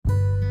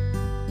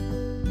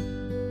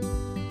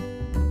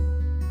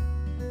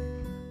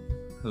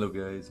Hello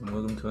guys, and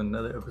welcome to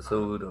another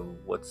episode of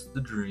What's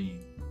the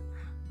Dream?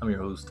 I'm your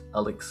host,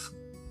 Alex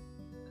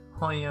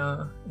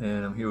Hoya,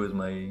 and I'm here with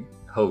my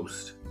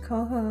host,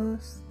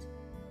 co-host,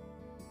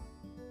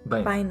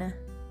 Bina. Bina.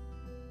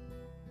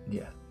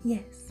 Yeah.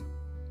 Yes.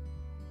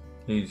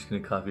 Are you just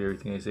gonna copy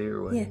everything I say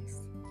or what?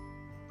 Yes.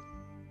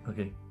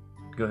 Okay,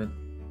 go ahead.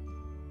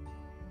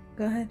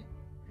 Go ahead.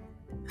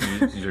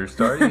 You're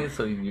starting it,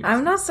 so you...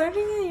 I'm not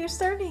starting it, you're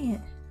starting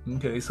it.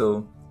 Okay,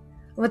 so...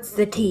 What's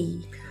the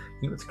tea?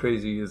 You know what's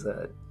crazy is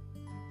that,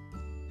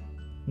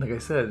 like I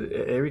said,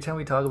 every time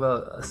we talk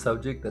about a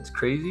subject that's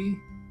crazy,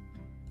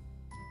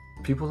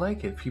 people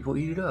like it. People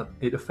eat it up.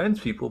 It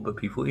offends people, but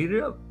people eat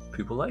it up.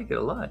 People like it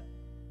a lot.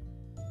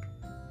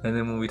 And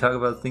then when we talk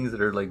about things that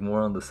are like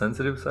more on the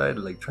sensitive side,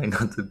 like trying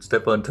not to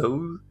step on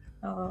toes,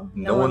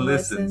 no one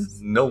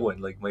listens. No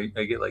one. Like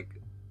I get like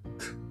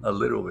a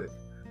little bit.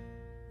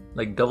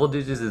 Like double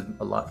digits is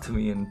a lot to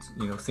me, and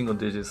single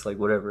digits like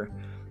whatever.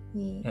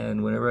 Yeah.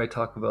 And whenever I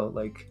talk about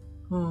like,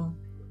 I'm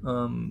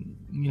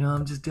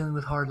just dealing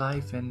with hard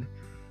life, and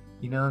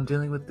I'm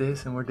dealing with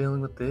this, and we're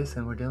dealing with this,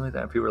 and we're dealing with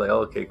that. And people are like,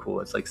 oh, okay, cool.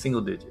 It's like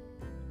single digit.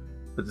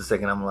 But the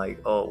second I'm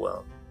like, oh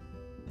well,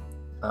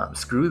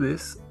 screw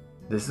this.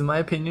 This is my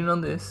opinion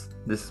on this.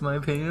 This is my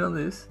opinion on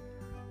this.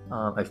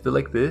 I feel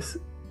like this.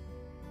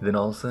 Then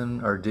all of a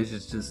sudden our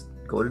digits just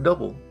go to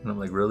double, and I'm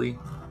like, really?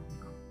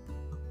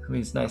 I mean,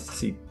 it's nice to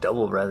see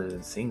double rather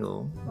than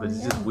single, but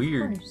it's just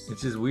weird.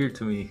 It's just weird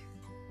to me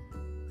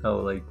how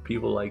like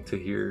people like to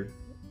hear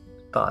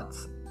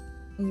thoughts.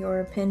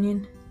 Your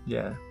opinion?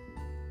 Yeah.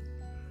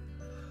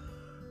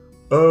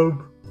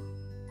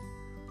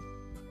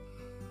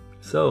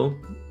 So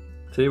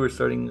today we're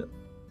starting off.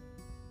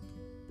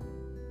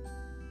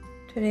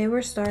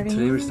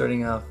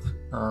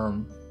 I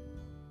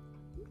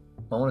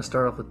want to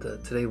start off with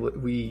today. What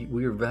we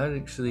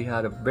actually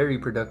had a very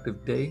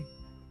productive day.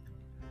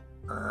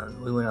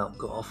 We went out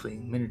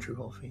golfing, miniature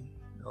golfing.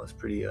 It was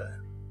pretty.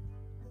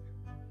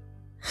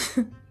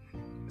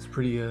 It's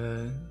pretty.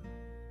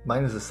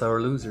 Mine is a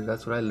sore loser.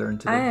 That's what I learned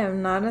today. I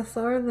am not a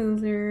sore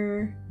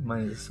loser.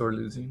 Mine is a sore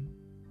losing.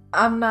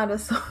 I'm not a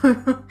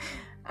sore.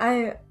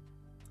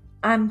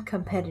 I'm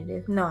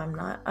competitive. No, I'm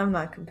not. I'm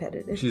not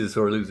competitive. She's a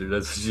sore loser.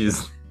 That's what she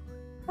is.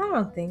 I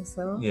don't think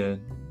so. Yeah,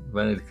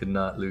 Vina could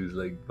not lose.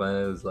 Like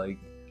Vina was like,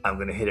 I'm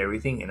gonna hit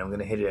everything, and I'm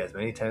gonna hit it as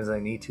many times as I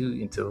need to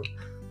until.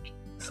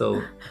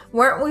 So.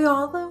 Weren't we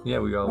all though? Yeah,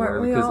 we all were.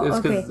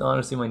 Because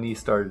honestly, my niece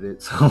started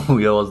it, so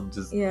we all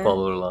just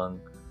followed along.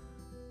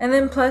 And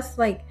then plus,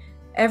 like,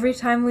 every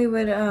time we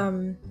would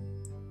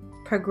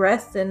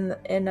progress in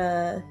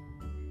a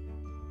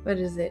what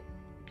is it?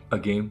 A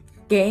game.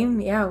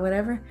 Yeah,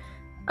 whatever.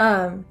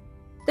 There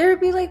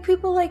would be like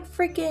people like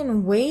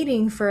freaking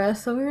waiting for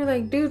us, so we were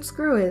like, dude,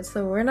 screw it.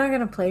 So we're not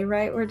gonna play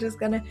right. We're just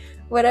gonna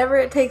whatever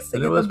it takes to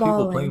get the ball in. There was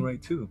people playing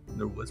right too.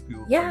 There was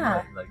people playing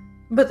right. Like,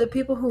 but the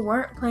people who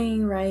weren't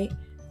playing right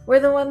were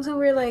the ones who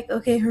were like,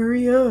 okay,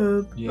 hurry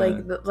up. Yeah.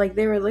 Like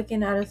they were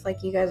looking at us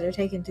like, you guys are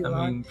taking too long.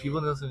 I mean,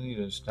 people doesn't need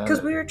to understand.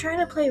 Because we were trying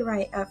to play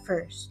right at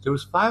first. There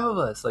was 5 of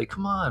us. Like,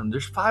 come on,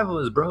 there's 5 of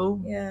us, bro.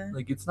 Yeah.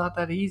 Like, it's not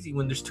that easy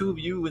when there's 2 of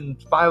you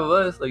and 5 of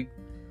us. Like,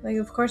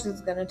 of course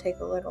it's gonna take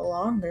a little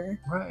longer.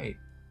 Right.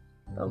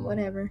 But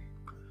whatever.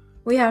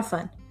 We have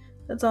fun.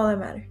 That's all that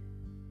matters.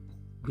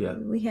 Yeah.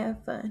 We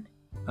have fun.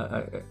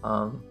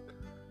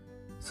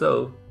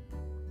 So,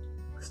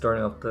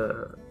 starting off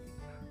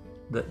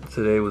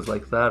today was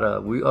like that. I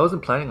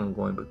wasn't planning on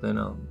going, but then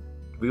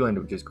we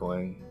ended up just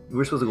going. We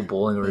were supposed to go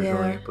bowling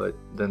originally, but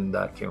then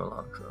that came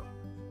along, so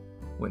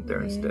went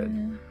there instead.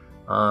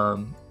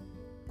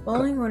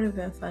 Bowling would have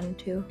been fun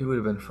too. It would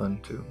have been fun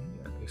too.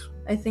 Yeah.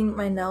 I think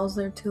my nails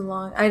are too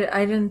long.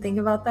 I didn't think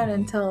about that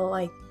until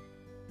like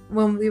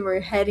when we were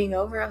heading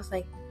over. I was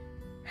like,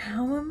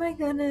 how am I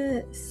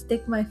gonna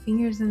stick my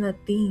fingers in the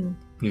thing?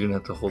 You're gonna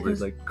have to hold it,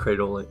 like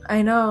cradle it.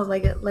 I know,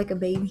 like a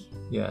baby.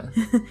 Yeah.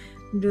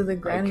 Do the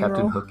granny like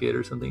Captain roll. Hook it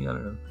or something. I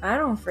don't know. I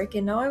don't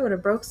freaking know. I would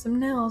have broke some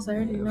nails. I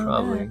already know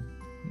probably. that.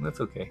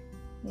 That's okay.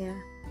 Yeah.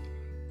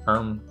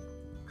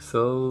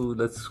 So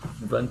let's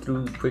run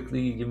through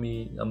quickly.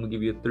 I'm gonna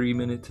give you a 3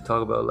 minute to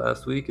talk about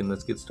last week, and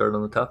let's get started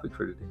on the topic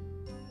for today.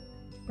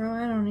 Bro,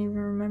 I don't even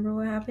remember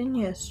what happened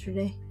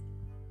yesterday.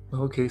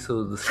 Okay,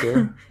 so the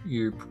scare.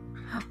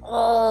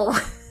 Oh.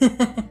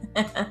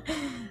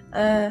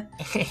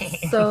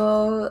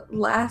 So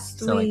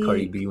last week. Sound like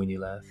Cardi B when you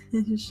laugh.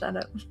 Shut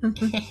up.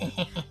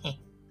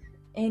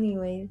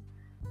 Anyways,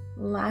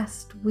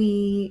 last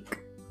week.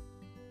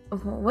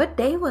 What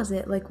day was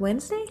it? Like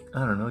Wednesday?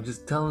 I don't know.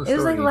 Just tell them the story. It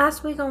was like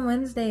last week on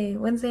Wednesday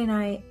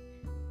night.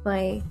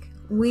 Like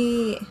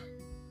we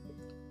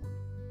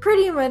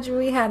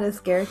had a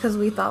scare because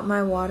we thought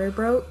my water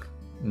broke.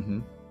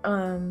 Mm-hmm.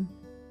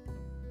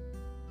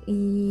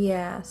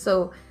 Yeah.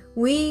 So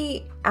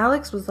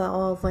Alex was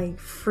all like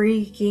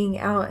freaking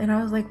out, and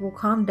I was like, well,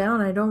 calm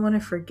down. I don't want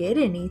to forget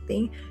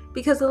anything,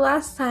 because the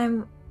last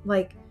time,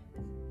 like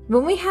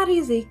when we had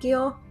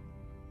Ezekiel,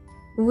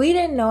 we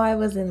didn't know I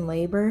was in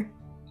labor.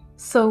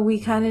 So we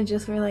kind of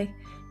just were like,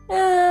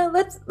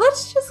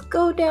 let's just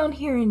go down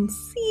here and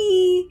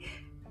see.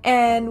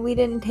 and we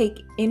didn't take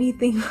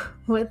anything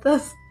with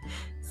us.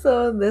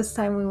 So this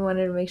time we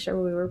wanted to make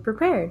sure we were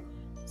prepared.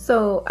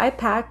 So I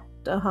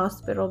packed a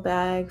hospital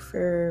bag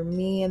for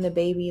me and the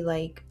baby,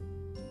 like,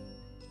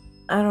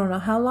 I don't know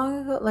how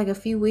long ago, like a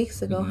few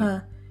weeks ago,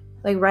 huh?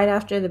 Like right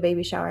after the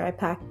baby shower, I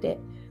packed it.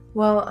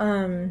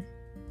 Well,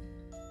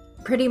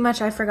 pretty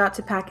much I forgot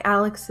to pack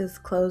Alex's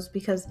clothes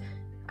because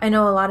I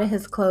know a lot of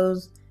his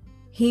clothes,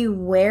 he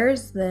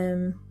wears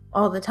them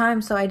all the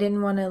time, so I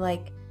didn't want to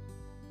like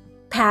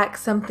pack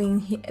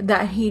something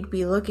that he'd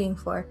be looking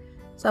for.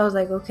 So I was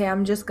like, okay,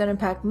 I'm just gonna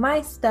pack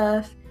my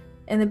stuff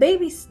and the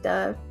baby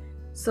stuff,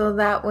 so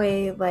that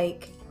way,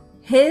 like,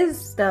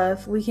 his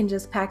stuff, we can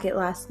just pack it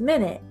last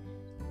minute.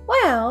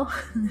 Well,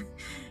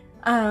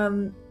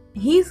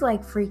 he's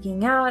like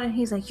freaking out, and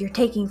he's like, you're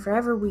taking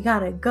forever, we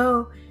gotta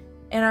go.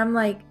 And I'm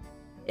like,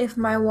 if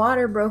my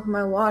water broke,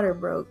 my water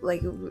broke.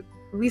 Like,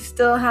 we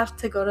still have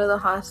to go to the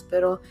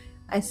hospital.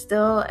 I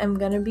still am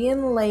gonna be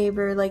in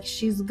labor. Like,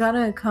 she's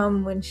gonna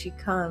come when she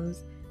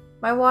comes.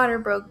 My water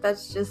broke,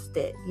 that's just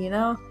it, you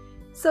know?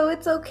 So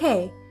it's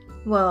okay.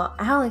 Well,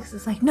 Alex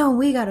is like, no,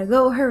 we gotta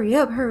go, hurry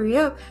up.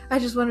 I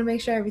just want to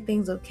make sure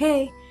everything's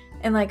okay.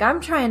 And like,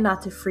 I'm trying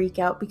not to freak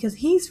out because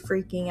he's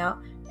freaking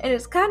out, and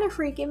it's kind of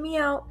freaking me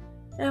out.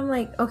 And I'm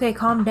like, okay,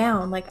 calm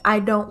down. Like, I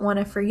don't want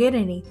to forget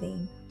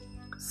anything.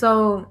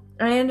 So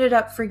I ended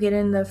up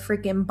forgetting the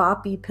freaking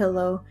boppy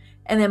pillow,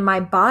 and then my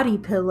body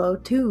pillow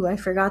too. I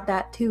forgot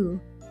that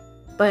too.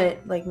 But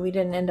like, we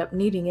didn't end up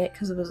needing it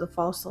because it was a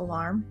false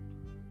alarm.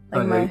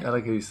 Like, I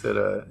like how you said,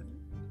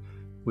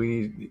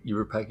 you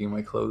were packing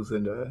my clothes,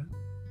 and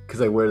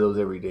because I wear those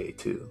every day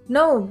too.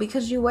 No,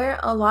 because you wear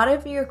a lot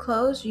of your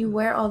clothes, you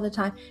wear all the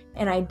time,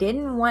 and I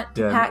didn't want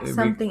to pack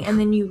something and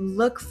then you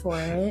look for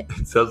it.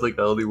 It sounds like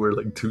I only wear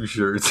like 2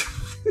 shirts.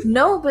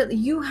 No, but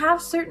you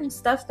have certain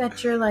stuff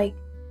that you're like,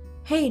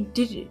 hey,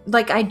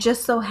 like, I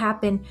just so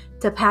happened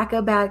to pack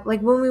a bag.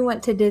 Like when we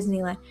went to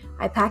Disneyland,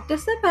 I packed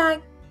us a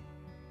bag,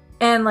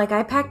 and like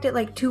I packed it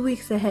like 2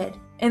 weeks ahead.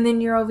 And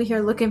then you're over here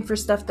looking for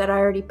stuff that I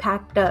already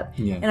packed up.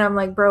 Yeah. And I'm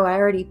like, bro, I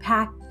already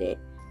packed it.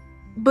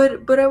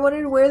 But I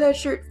wanted to wear that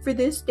shirt for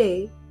this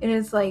day. And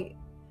it's like,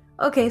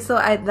 okay, so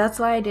that's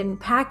why I didn't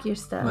pack your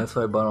stuff. That's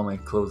why I bought all my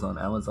clothes on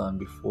Amazon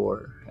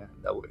before. And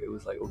that way it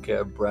was like, okay, I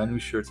have brand new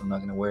shirts I'm not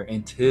going to wear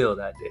until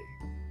that day.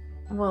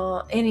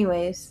 Well,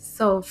 anyways,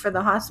 so for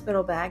the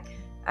hospital bag,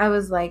 I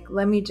was like,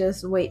 let me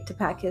just wait to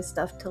pack his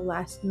stuff till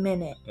last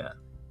minute. Yeah.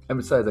 And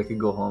besides, I could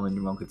go home and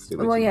your mom could stay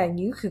with you. Well, yeah,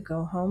 you could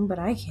go home, but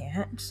I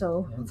can't.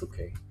 So that's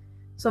okay.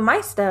 So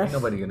my stuff. Ain't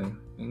nobody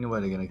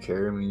gonna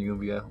care. I mean, you're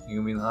gonna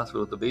be in the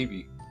hospital with the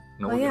baby.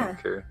 Nobody gonna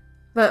care.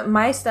 But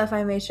my stuff,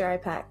 I made sure I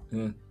packed.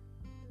 Yeah.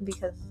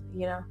 Because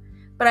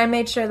but I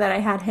made sure that I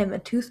had him a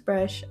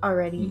toothbrush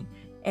already,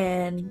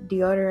 and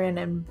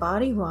deodorant and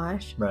body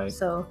wash. Right.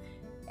 So,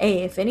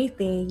 hey, if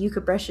anything, you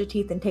could brush your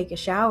teeth and take a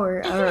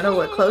shower. I don't know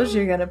what clothes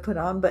you're gonna put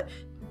on, but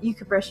you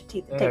could brush your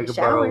teeth and take a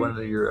shower. I could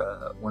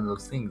borrow one of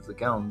those things, the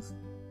gowns.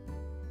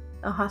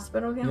 A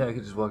hospital gown? Yeah, I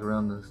could just walk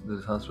around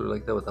this hospital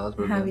like that with the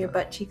hospital gown. Have your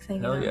butt cheeks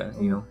hanging out.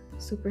 Hell yeah,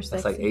 super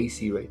sexy. That's like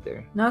AC right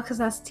there. No, because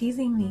that's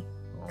teasing me.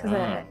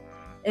 Because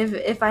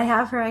if I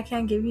have her, I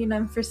can't give you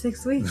none for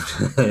 6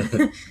 weeks.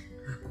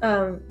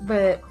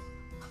 But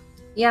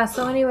yeah.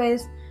 So,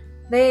 anyways,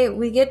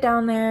 we get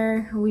down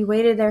there. We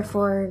waited there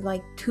for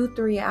like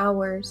 2-3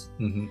 hours.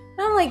 Mm-hmm.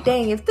 And I'm like,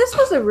 dang, if this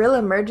was a real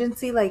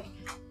emergency, like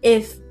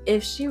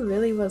if she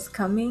really was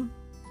coming,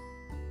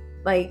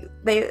 like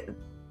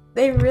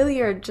they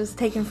really are just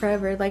taking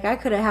forever. Like, I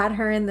could have had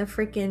her in the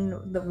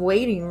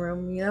waiting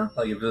room,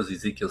 Oh, if it was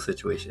Ezekiel's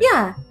situation.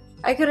 Yeah,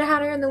 I could have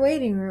had her in the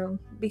waiting room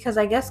because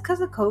I guess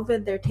because of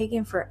COVID, they're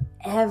taking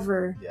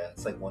forever. Yeah,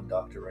 it's like one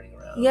doctor running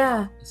around.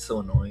 Yeah. It's so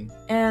annoying.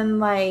 And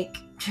like,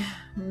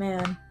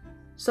 man.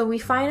 So we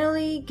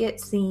finally get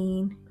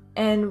seen,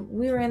 and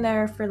we were in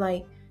there for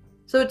like,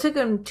 so it took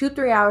them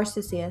 2-3 hours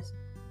to see us.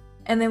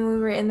 And then we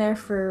were in there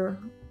for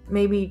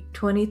maybe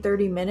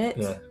 20-30 minutes.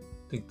 Yeah,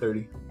 I think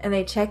 30. And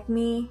they checked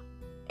me,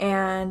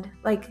 and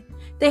like,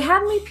 they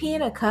had me pee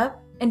in a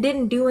cup and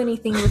didn't do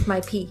anything with my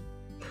pee.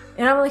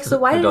 And I'm like, so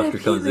why did I pee in the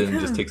cup? The doctor comes in and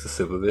just takes a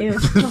sip of it.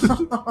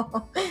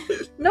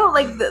 No,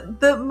 like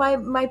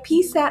my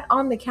pee sat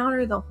on the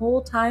counter the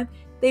whole time.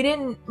 They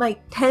didn't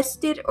like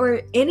test it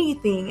or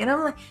anything. And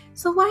I'm like,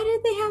 so why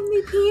did they have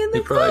me pee in the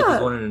cup? They probably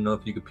just wanted to know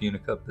if you could pee in a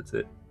cup. That's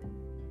it.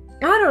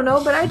 I don't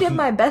know, but I did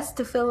my best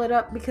to fill it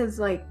up because,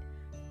 like,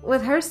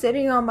 with her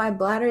sitting on my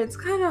bladder, it's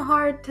kind of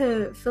hard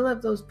to fill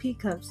up those pee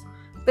cups.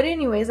 But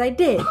anyways, I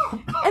did.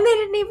 And they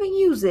didn't even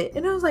use it.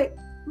 And I was like,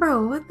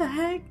 bro, what the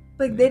heck?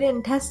 Like, they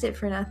didn't test it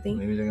for nothing.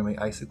 Maybe they're going to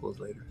make icicles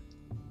later.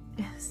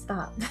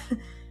 Stop.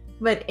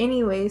 But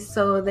anyways,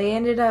 so they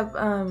ended up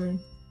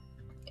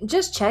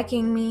just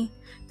checking me.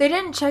 They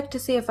didn't check to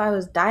see if I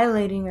was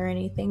dilating or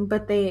anything,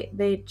 but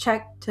they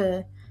checked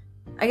to,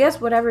 I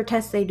guess, whatever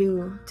test they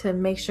do to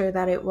make sure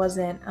that it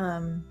wasn't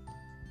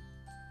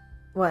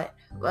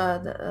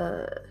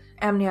the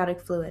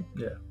amniotic fluid.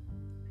 Yeah.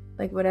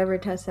 Like whatever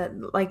test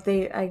that, like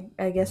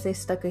I guess they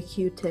stuck a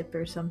Q-tip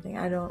or something.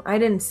 I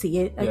didn't see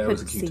it. I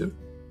couldn't see.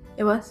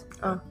 It was?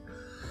 Oh.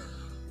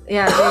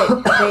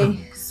 Yeah,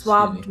 they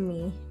swabbed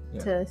me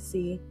to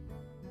see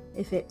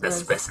if it was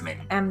specimen.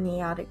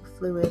 amniotic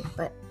fluid,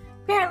 but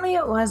apparently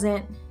it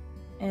wasn't.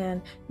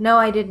 And no,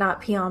 I did not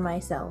pee on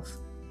myself.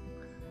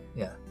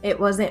 Yeah. It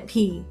wasn't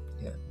pee.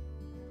 Yeah.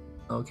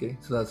 Okay,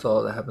 so that's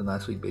all that happened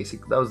last week.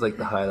 Basically, that was like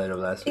the highlight of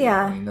last week.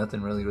 Yeah. I mean,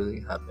 nothing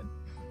really happened.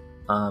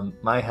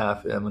 My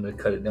half, I'm gonna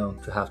cut it down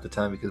to half the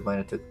time because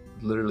mine took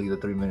literally the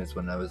 3 minutes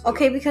when I was.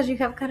 Okay, because you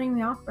kept cutting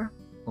me off, bro.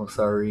 Well,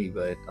 sorry,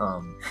 but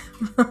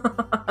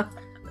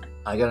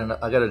I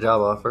got a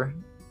job offer,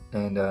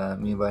 and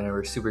me and Bina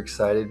were super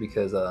excited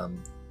because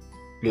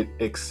it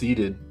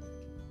exceeded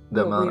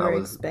the What amount we I were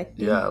was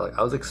expecting. Yeah, like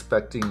I was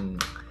expecting,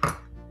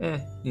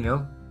 you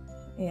know.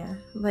 Yeah,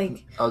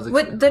 like I was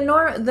with the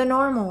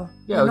normal.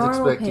 Yeah, the I was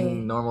normal expecting pay.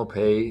 normal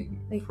pay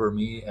Like- for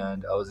me,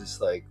 and I was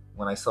just like,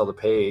 when I saw the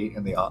pay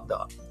and the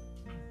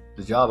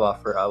job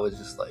offer, I was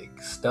just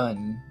like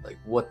stunned, like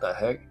what the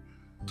heck.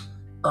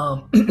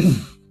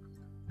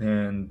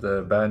 And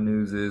the bad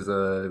news is,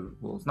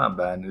 well, it's not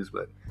bad news,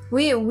 but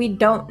we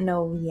don't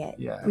know yet.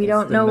 yeah, We it's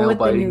don't the know what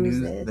the nail-biting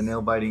news is. The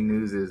nail biting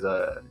news is,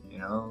 you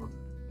know,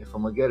 if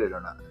I'm gonna get it or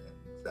not.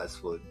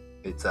 That's what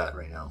it's at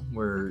right now.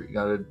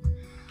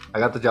 I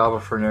got the job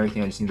offer and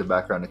everything. I just need the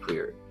background to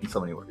clear it in so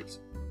many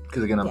words.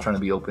 Because again, I'm Yeah. trying to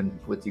be open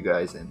with you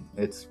guys, and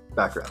it's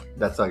background.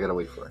 That's all I gotta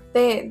wait for.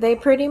 They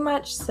pretty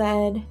much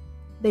said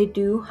they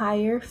do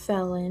hire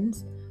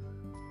felons,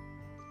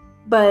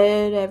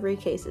 but every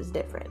case is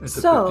different. It's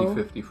a so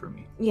 50-50 for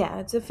me. yeah,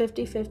 it's a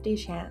 50-50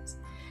 chance.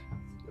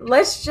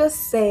 Let's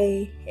just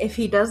say if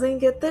he doesn't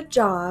get the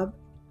job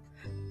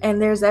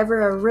and there's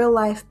ever a real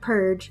life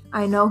purge,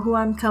 I know who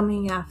I'm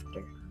coming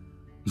after.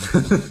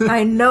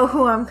 I know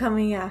who I'm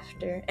coming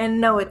after. And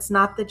no, it's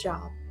not the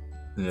job.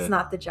 Yeah. It's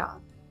not the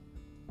job.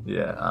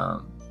 Yeah,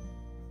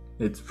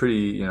 it's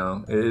pretty,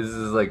 this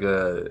is like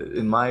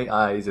in my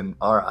eyes, in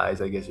our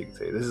eyes, I guess you could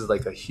say, this is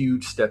like a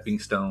huge stepping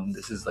stone.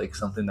 This is like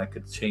something that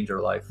could change our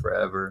life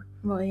forever.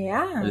 Well,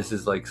 yeah. This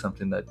is like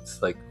something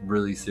that's like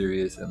really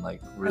serious and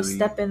like really a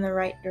step in the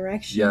right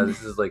direction. Yeah,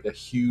 this is like a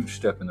huge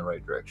step in the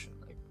right direction.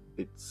 Like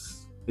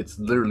it's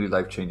literally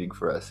life-changing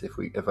for us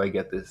if I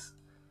get this.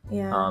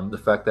 Yeah. The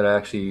fact that I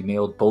actually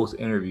nailed both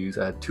interviews.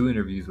 I had 2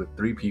 interviews with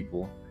 3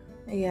 people.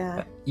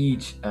 Yeah.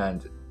 Each,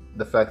 and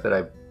the fact that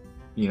I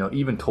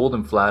even told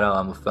them flat out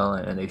I'm a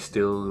felon, and they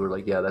still were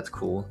like, yeah, that's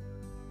cool,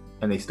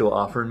 and they still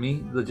offered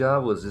me the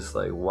job, was just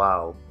like,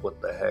 wow, what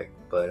the heck.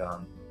 But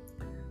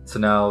so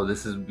now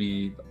this would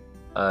be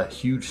a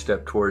huge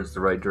step towards the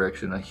right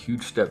direction, a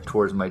huge step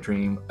towards my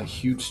dream, a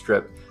huge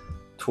step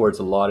towards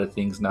a lot of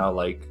things now.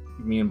 Like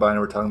me and Bina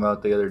were talking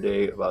about the other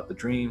day about the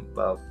dream,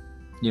 about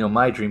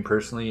my dream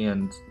personally,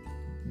 and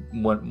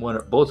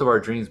both of our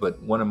dreams,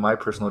 but one of my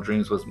personal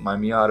dreams was my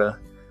Miata,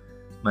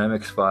 my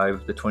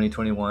MX-5, the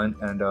 2021,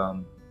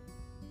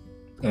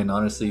 and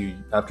honestly,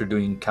 after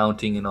doing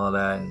counting and all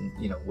that, and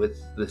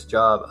with this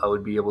job, I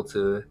would be able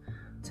to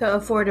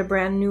afford a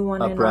brand new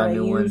one, and brand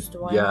not new a used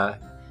one. Yeah,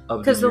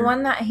 because the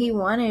one that he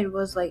wanted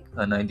was like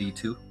a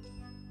 92.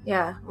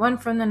 Yeah, one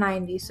from the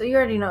 90s. So you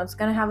already know it's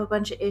gonna have a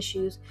bunch of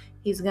issues.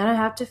 He's gonna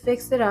have to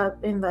fix it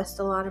up, invest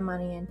a lot of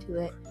money into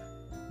it.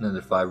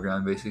 Another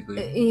 $5,000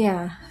 basically.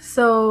 Yeah.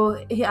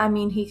 So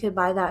he could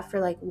buy that for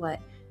like what,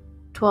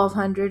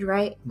 $1,200,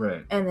 right?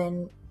 Right. And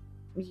then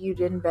you'd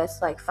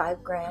invest like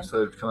 $5,000.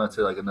 So it'd come out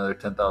to like another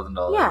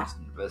 $10,000. Yeah.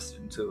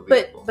 Invested into a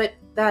vehicle. But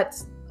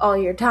that's all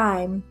your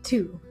time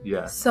too.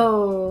 Yeah.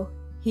 So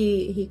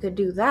he could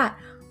do that,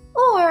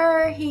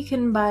 or he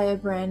can buy a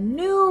brand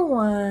new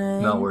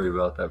one. Not worry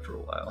about that for a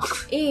while.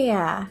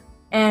 Yeah,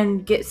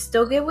 and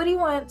still get what he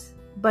wants,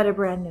 but a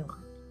brand new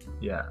one.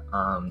 Yeah.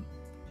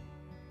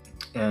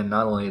 And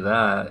not only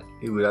that,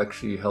 it would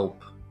actually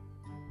help.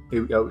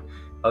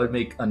 I would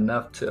make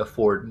enough to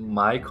afford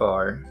my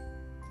car,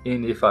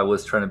 and if I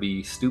was trying to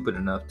be stupid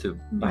enough to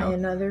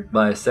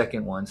buy a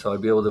second one, so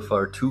I'd be able to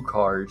afford 2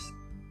 cars,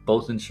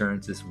 both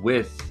insurances,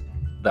 with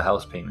the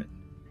house payment.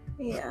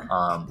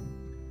 Yeah.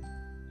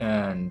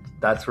 And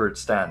that's where it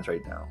stands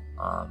right now.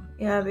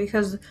 Yeah,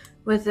 because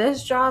with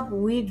this job,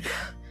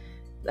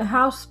 the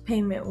house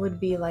payment would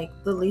be like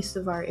the least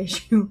of our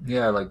issue.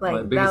 Yeah, like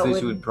my biggest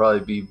issue would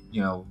probably be,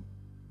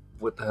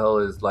 what the hell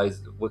is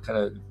what kind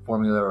of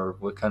formula or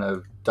what kind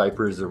of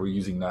diapers are we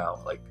using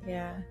now? Like,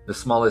 yeah, the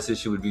smallest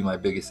issue would be my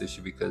biggest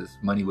issue, because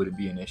money wouldn't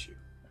be an issue.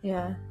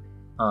 Yeah.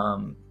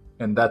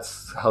 And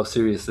that's how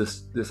serious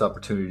this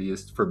opportunity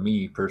is for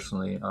me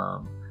personally.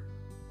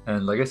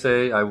 And like I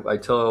say, I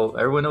tell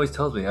everyone, always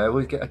tells me,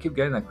 I keep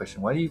getting that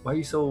question. Why are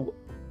you so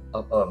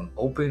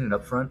open and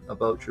upfront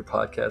about your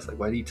podcast? Like,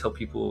 why do you tell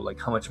people like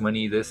how much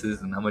money this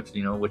is and how much,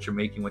 what you're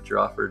making, what you're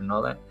offered and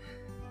all that?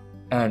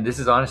 And this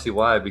is honestly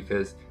why,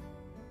 because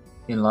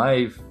in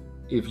life,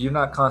 if you're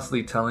not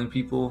constantly telling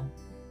people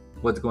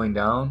what's going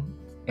down,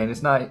 and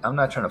I'm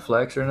not trying to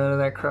flex or none of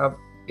that crap.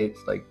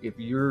 It's like, if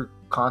you're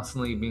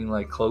constantly being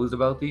like closed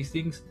about these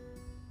things,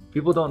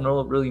 people don't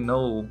really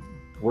know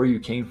where you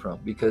came from,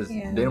 because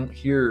they don't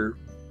hear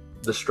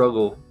the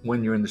struggle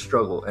when you're in the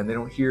struggle, and they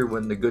don't hear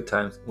when you're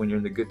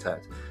in the good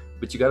times.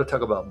 but you got to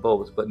talk about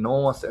both. But no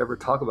one wants to ever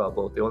talk about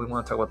both. They only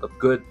want to talk about the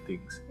good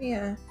things.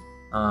 Yeah.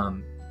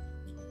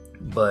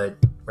 But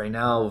right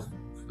now,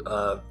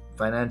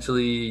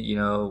 financially, you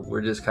know,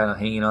 we're just kind of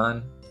hanging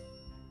on,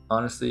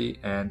 honestly.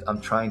 And I'm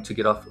trying to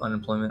get off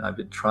unemployment. I've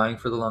been trying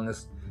for the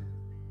longest.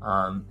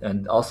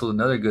 And also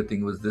another good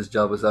thing was this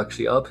job was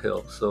actually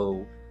uphill.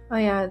 So Oh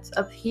yeah, it's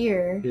up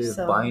here. if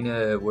So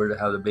Bina were to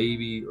have a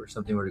baby or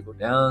something were to go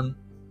down,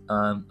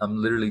 I'm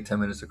literally 10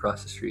 minutes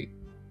across the street.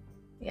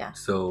 yeah.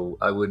 So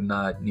I would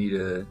not need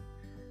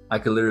I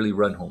could literally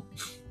run home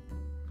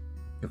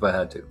if I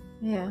had to.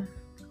 Yeah.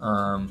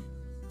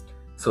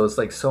 So it's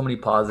like so many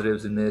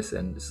positives in this,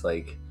 and it's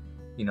like,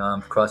 you know,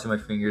 I'm crossing my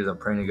fingers, I'm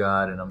praying to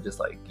God, and I'm just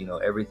like, you know,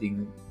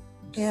 everything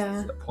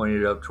just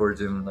pointed up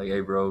towards him, like,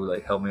 hey bro,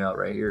 like help me out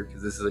right here,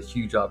 because this is a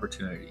huge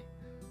opportunity.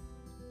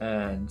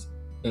 And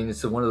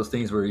it's one of those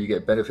things where you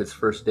get benefits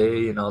first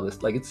day and all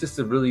this. Like, it's just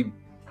a really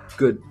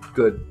good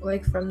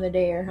Like from the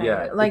day you're hired.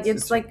 Yeah, Like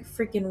it's like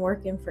freaking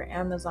working for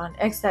Amazon,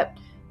 except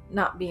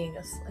not being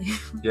a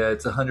slave. Yeah,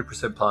 it's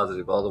 100%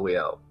 positive all the way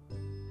out,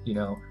 you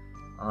know.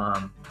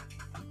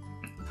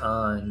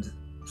 And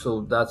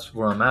so that's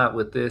where I'm at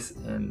with this,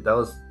 and that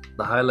was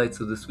the highlights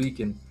of this week.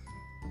 And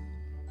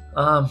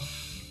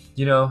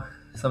you know,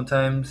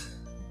 sometimes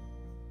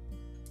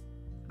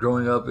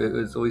growing up,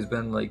 it's always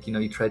been like, you know,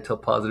 you try to tell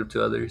positive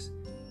to others,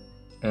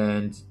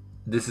 and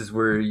this is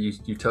where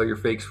you tell your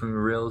fakes from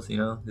your reals. You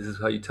know, this is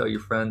how you tell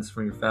your friends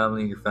from your family,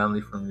 and your family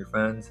from your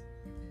friends.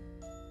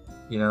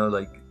 You know,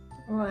 like,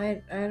 Well,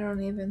 I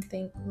don't even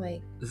think,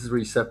 like, this is where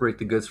you separate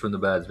the goods from the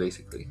bads,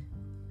 basically.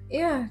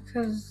 yeah,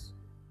 because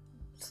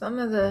some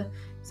of the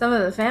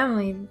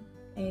family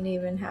ain't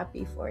even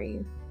happy for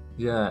you.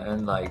 Yeah,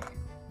 and like,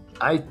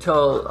 I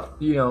tell,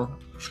 you know,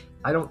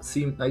 I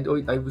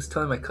was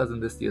telling my cousin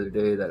this the other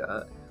day,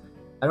 that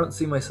I don't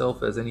see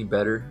myself as any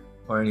better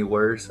or any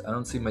worse. I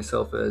don't see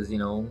myself as, you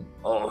know,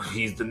 oh,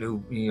 he's the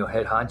new, you know,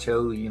 head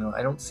honcho. You know,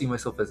 I don't see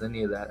myself as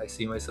any of that. I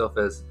see myself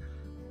as,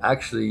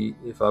 actually,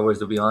 if I was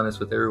to be honest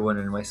with everyone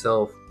and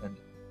myself, and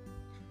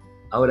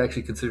I would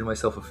actually consider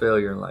myself a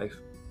failure in life.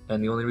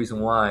 And the only reason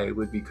why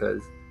would be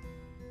because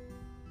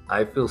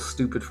I feel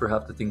stupid for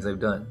half the things I've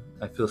done.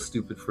 I feel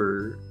stupid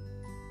for,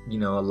 you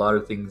know, a lot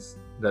of things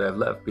that I've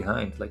left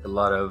behind, like a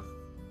lot of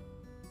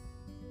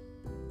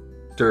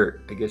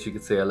dirt, I guess you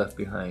could say, I left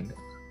behind.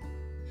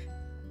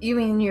 You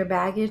mean your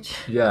baggage?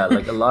 Yeah,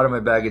 like a lot of my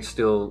baggage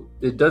still,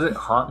 it doesn't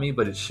haunt me,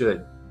 but it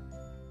should.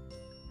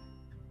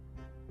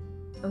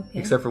 Okay.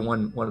 Except for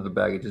one of the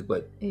baggages,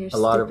 but You're a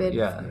lot stupid.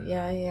 of,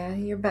 yeah,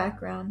 your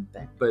background.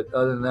 But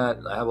other than that,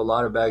 I have a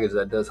lot of baggage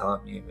that does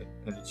haunt me,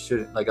 and it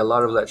shouldn't. Like, a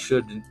lot of that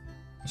should,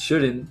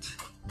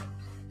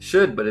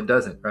 but it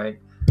doesn't, right?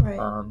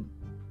 Right.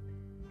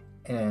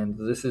 And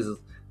this is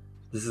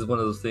one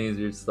of those things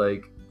where it's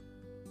like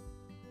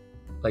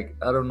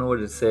I don't know what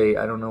to say.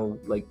 I don't know,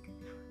 like,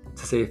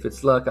 to say if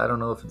it's luck. I don't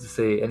know if it's to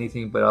say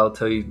anything, but I'll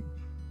tell you,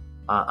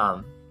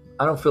 I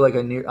don't feel like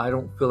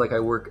I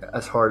work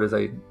as hard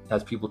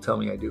as people tell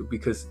me I do,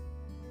 because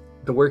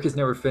the work is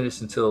never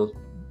finished until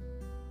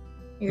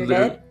you're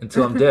dead.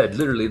 Until I'm dead.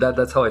 Literally,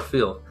 that's how I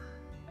feel.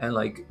 And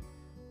like,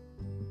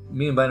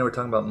 me and Bina were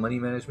talking about money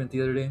management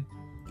the other day,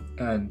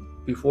 and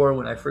before,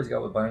 when I first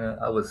got with Bina,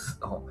 I was,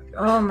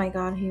 oh my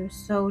god, he was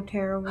so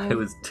terrible. I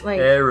was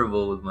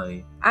terrible with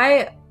money.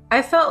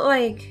 I felt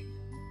like,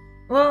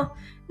 well,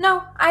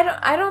 no,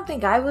 I don't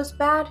think I was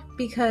bad,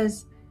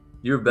 because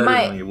you're better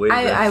than me. Way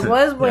better. I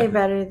was way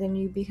better than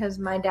you, because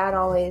my dad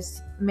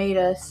always made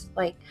us,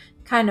 like,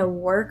 kind of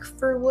work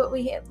for what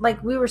we had.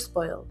 Like, we were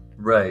spoiled.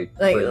 Right.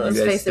 Like, let's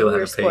face it, we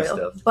were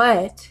spoiled.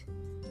 But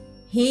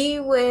he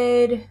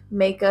would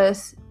make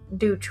us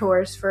do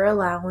chores for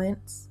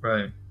allowance.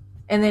 Right.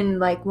 And then,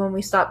 like, when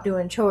we stopped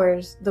doing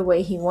chores the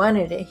way he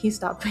wanted it, he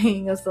stopped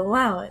paying us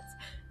allowance.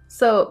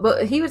 So,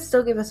 but he would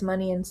still give us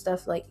money and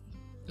stuff, like,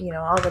 you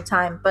know, all the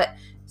time. But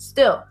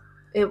still,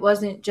 it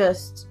wasn't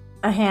just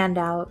a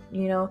handout,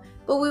 you know.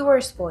 But we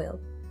were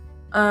spoiled.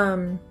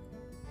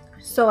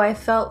 So I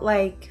felt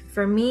like,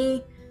 for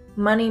me,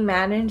 money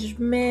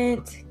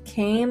management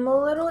came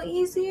a little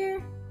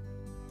easier.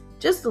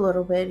 Just a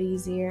little bit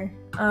easier.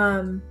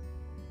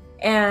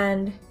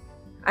 And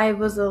I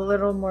was a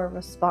little more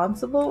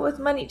responsible with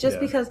money, just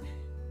because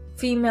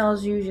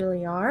females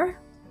usually are.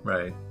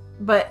 Right.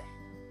 But,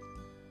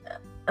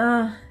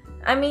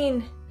 I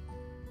mean,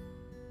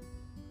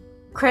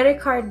 credit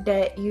card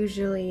debt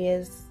usually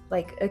is,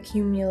 like,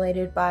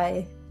 accumulated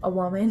by a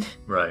woman.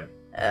 Right.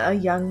 A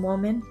young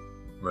woman.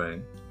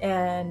 Right.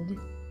 And,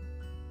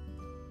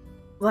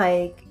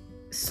 like,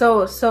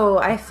 so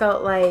I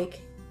felt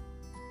like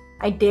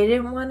I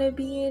didn't want to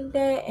be in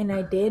debt, and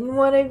I didn't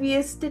want to be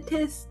a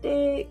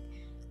statistic.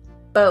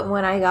 But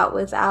when I got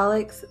with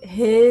Alex,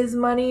 his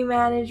money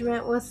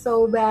management was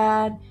so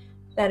bad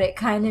that it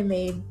kind of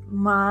made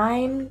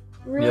mine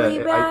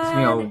really bad.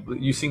 You know,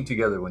 you sing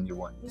together when you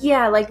won.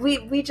 Yeah, like,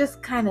 we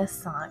just kind of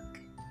sunk.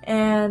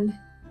 And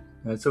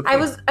it's okay.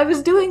 I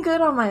was doing good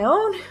on my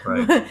own.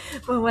 Right.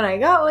 But when I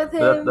got with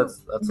him,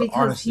 that's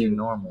honestly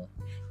normal.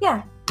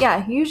 Yeah,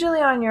 yeah,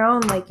 usually on your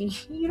own, like,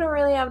 you don't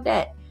really have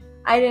debt.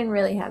 I didn't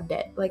really have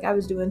debt. Like, I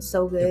was doing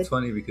so good. It's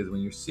funny because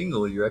when you're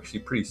single, you're actually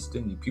pretty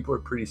stingy. People are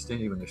pretty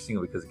stingy when they're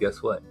single because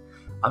guess what?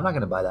 I'm not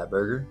going to buy that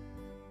burger.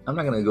 I'm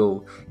not going to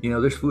go,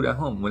 there's food at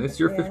home. When it's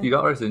your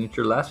 $50 and it's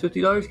your last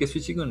 $50, guess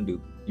what you're going to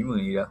do? You're going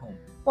to eat at home.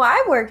 Well,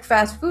 I worked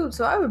fast food,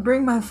 so I would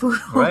bring my food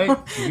home. Right?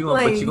 But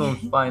you're going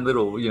to find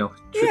little,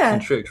 tricks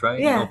and tricks, right?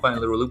 You're going to find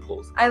little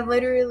loopholes. I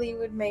literally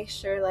would make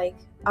sure, like,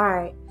 all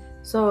right,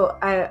 so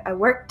I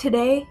worked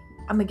today.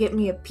 I'm going to get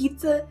me a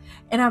pizza,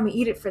 and I'm going to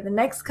eat it for the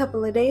next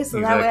couple of days, so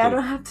that way I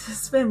don't have to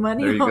spend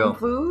money on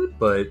food.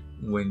 But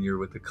when you're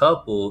with a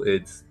couple,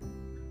 it's,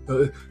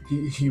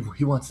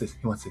 he wants this,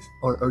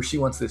 or she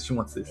wants this,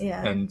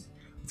 Yeah. And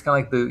it's kind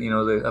of like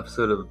the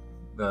episode of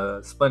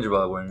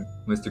SpongeBob where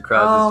Mr.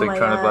 Krabs is like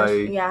trying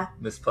to buy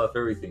Miss Puff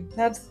everything.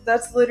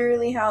 That's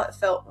literally how it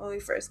felt when we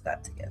first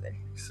got together.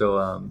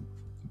 So,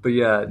 but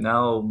yeah,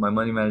 now my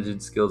money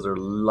management skills are a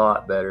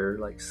lot better,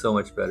 like so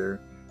much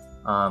better.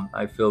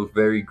 I feel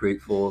very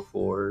grateful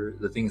for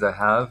the things I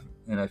have,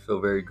 and I feel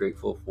very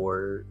grateful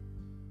for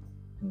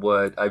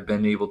what I've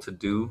been able to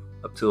do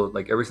up till,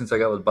 like, ever since I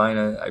got with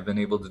Bina. I've been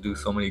able to do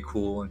so many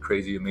cool and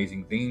crazy,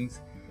 amazing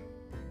things.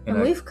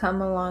 And we've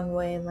come a long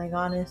way, like,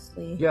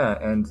 honestly. Yeah,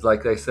 and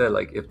like I said,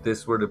 like, if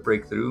this were to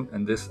break through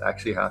and this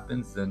actually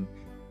happens, then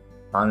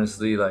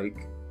honestly,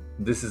 like,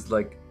 this is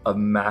like a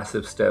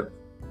massive step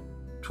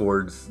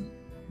towards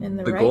the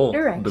right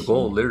direction. The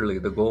goal, literally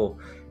the goal.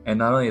 And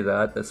not only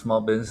that, the small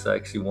business I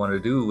actually want to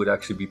do would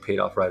actually be paid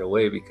off right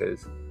away,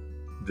 because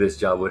this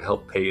job would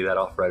help pay that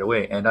off right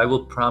away. And I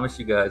will promise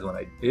you guys,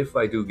 if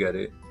I do get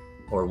it,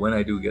 or when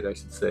I do get it, I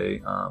should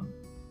say,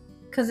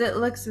 because it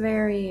looks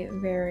very,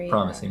 very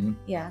promising.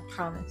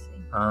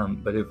 Promising.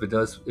 But if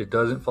it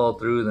doesn't fall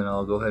through, then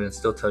I'll go ahead and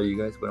still tell you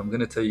guys. But I'm going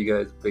to tell you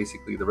guys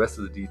basically the rest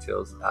of the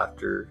details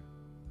after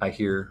I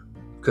hear,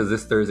 because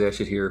this Thursday I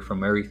should hear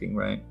from everything,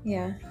 right?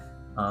 Yeah.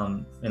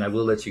 And I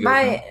will let you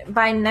guys know.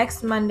 By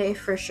next Monday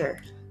for sure.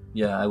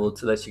 Yeah, I will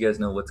let you guys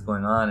know what's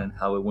going on and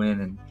how it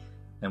went and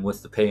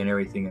what's the pay and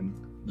everything, and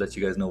let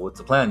you guys know what's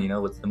the plan,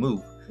 what's the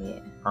move.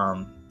 Yeah.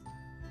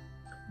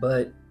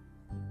 But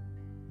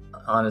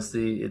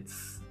honestly,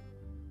 it's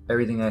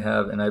everything I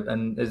have, and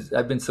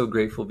I've been so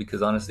grateful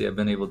because honestly, I've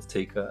been able to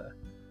take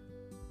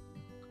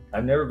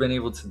I've never been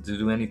able to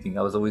do anything.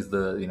 I was always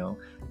the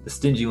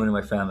stingy one in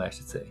my family, I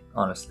should say.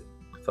 Honestly,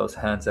 if I was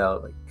hands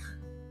out, like,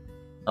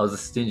 I was the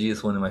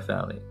stingiest one in my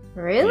family.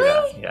 Really?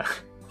 Yeah.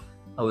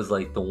 I was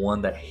like the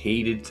one that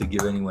hated to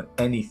give anyone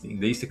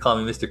anything. They used to call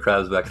me Mr.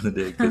 Krabs back in the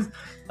day because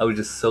I was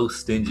just so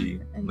stingy.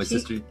 My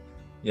sister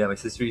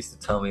used to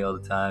tell me all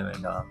the time,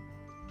 and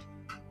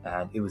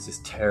it was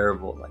just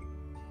terrible. Like,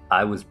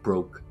 I was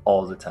broke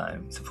all the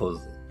time,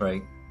 supposedly,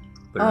 right?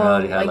 But in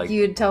reality, like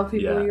you would tell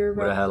people you were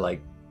broke. But I had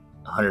like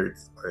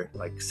 $100 or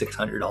like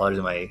 $600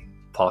 in my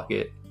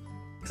pocket,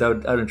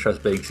 because I didn't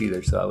trust banks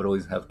either, so I would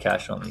always have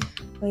cash on me.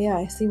 Well, yeah,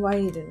 I see why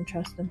you didn't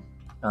trust them.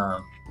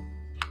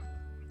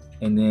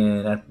 And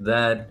then after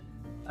that,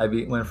 I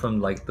went from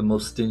like the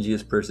most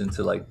stingiest person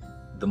to like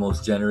the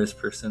most generous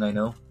person I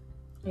know.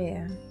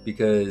 Yeah.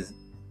 Because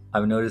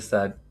I've noticed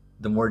that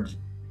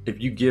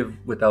if you give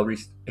without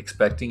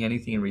expecting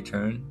anything in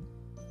return,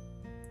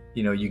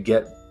 you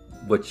get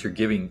what you're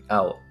giving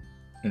out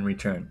in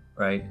return,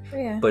 right?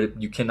 Yeah. But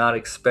you cannot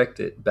expect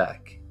it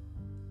back,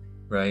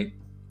 right?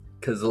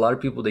 Because a lot of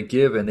people, they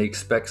give and they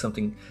expect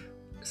something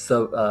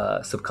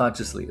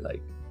subconsciously,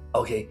 like,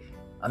 okay,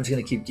 I'm just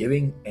gonna keep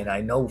giving, and I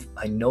know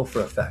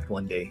for a fact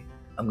one day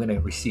I'm gonna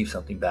receive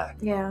something back.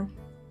 Yeah.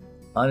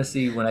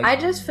 Honestly, I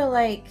just feel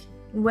like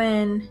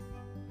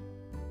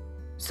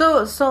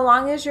so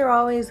long as you're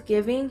always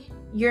giving,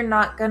 you're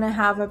not gonna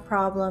have a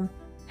problem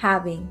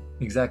having.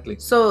 Exactly.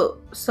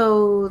 So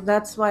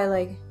that's why,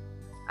 like,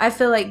 I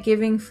feel like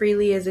giving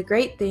freely is a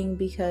great thing,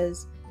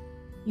 because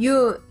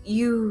you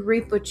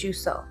reap what you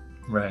sow.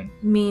 Right.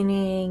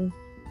 Meaning,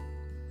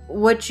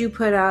 what you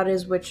put out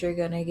is what you're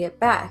gonna get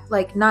back.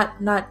 Like,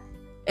 not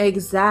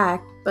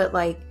exact, but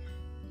like,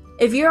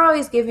 if you're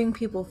always giving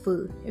people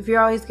food, if you're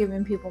always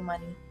giving people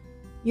money,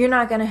 you're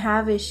not gonna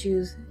have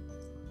issues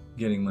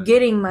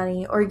getting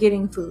money or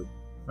getting food.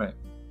 Right.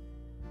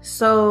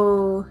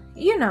 So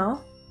you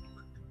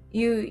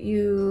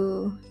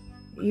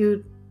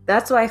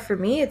that's why for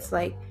me it's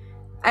like,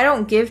 I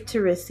don't give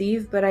to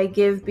receive, but I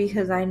give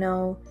because I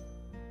know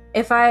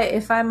if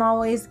I'm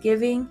always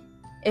giving,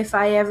 if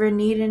I ever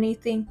need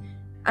anything,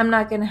 I'm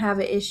not going to have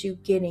an issue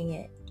getting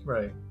it.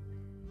 Right.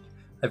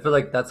 I feel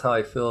like that's how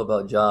I feel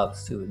about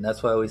jobs too. And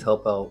that's why I always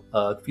help out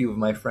a few of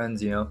my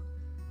friends,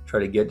 try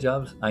to get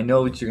jobs. I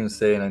know what you're going to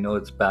say, and I know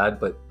it's bad,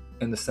 but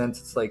in the sense,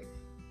 it's like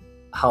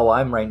how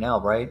I'm right now,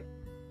 right?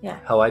 Yeah.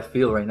 How I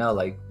feel right now.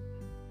 Like,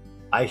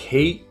 I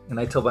hate, and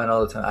I tell Brian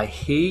all the time, I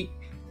hate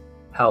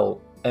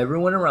how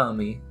everyone around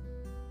me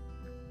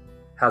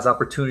has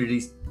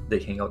opportunities. They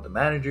hang out with the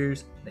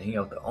managers, they hang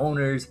out with the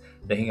owners,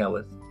 they hang out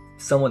with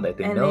someone that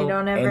they know, and they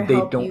don't ever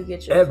help you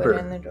get your foot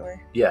in the door.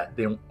 Yeah,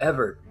 they don't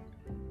ever.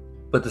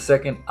 But the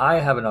second I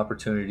have an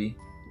opportunity,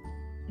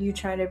 you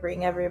try to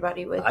bring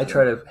everybody with you. I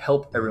try to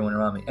help everyone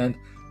around me. And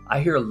I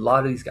hear a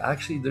lot of these guys.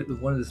 Actually,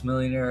 one of this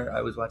millionaire,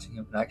 I was watching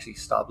him and I actually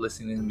stopped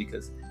listening to him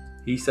because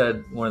he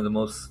said one of the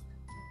most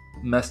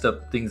messed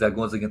up things that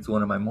goes against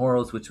one of my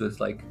morals, which was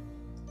like,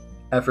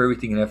 F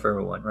everything and F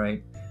everyone,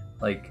 right?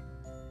 Like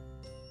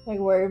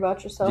worry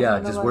about yourself.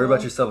 Yeah, just worry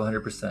about yourself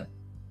 100%.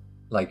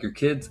 Like your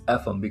kids,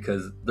 F them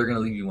because they're going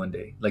to leave you one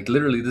day. Like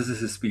literally, this is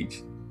his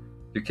speech.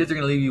 Your kids are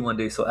going to leave you one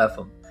day, so F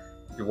them.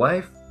 Your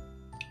wife,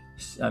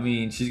 I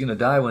mean, she's going to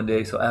die one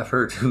day, so F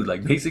her too.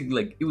 Like basically,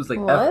 like it was like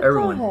What F the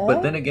everyone. heck?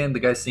 But then again, the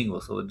guy's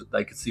single, so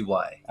I could see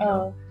why. You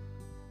know?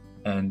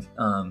 And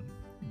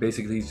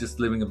basically, he's just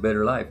living a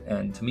better life.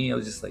 And to me, I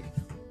was just like,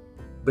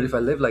 but if I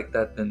live like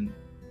that, then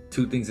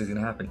two things is going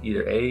to happen.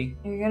 Either A,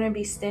 you're going to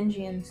be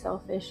stingy and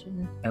selfish.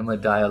 And I'm going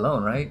to die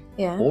alone, right?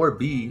 Yeah. Or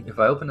B, if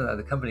I open it at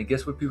the company,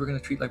 guess what people are going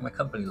to treat like my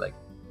company? Like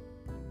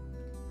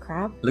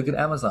crap. Look at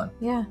Amazon.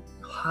 Yeah.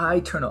 High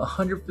turnover,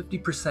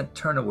 150%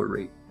 turnover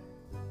rate.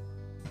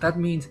 That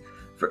means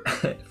for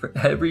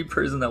every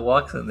person that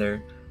walks in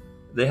there,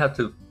 they have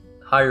to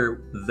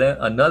hire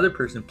another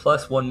person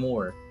plus one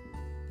more,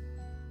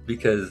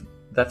 because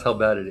that's how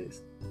bad it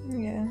is.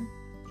 Yeah.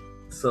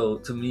 So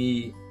to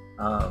me,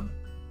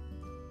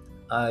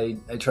 I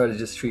try to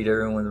just treat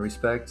everyone with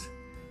respect.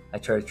 I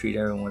try to treat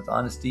everyone with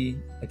honesty.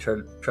 I try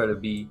to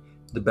be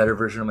the better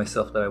version of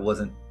myself that I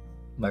wasn't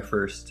my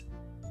first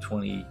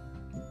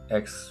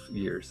 20x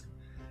years.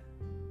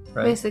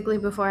 Right? Basically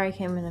before I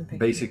came in and picked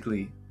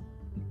Basically,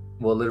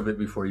 well, a little bit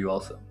before you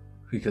also,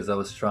 because I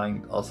was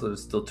trying also to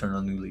still turn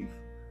a new leaf.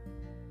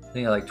 I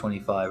think at like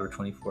 25 or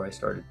 24, I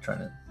started trying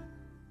to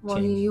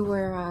change. You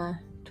were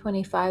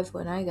 25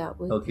 when I got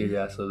with Okay, you.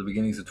 yeah. So the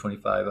beginnings of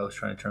 25, I was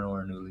trying to turn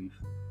over a new leaf.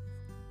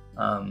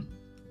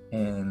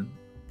 And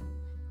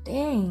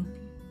dang,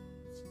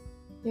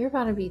 you're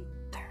about to be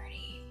 30.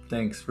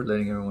 Thanks for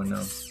letting everyone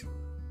know.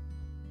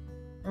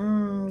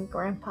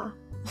 Grandpa.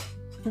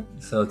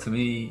 So to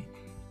me,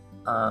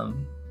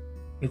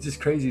 it's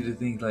just crazy to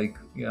think, like,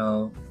 you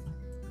know,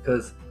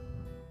 because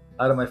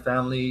out of my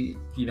family,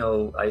 you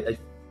know, I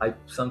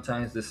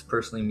sometimes, this is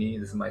personally me,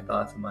 this is my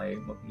thoughts and my,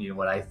 you know,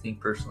 what I think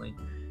personally.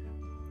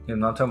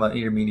 And I'm talking about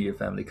intermediate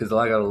family, because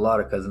I got a lot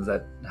of cousins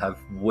that have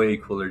way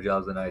cooler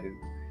jobs than I do.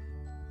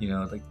 You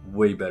know, like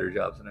way better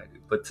jobs than I do.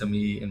 But to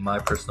me, in my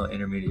personal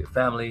intermediate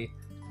family,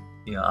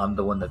 you know, I'm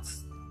the one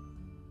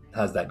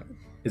has that,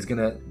 is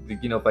gonna,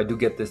 you know, if I do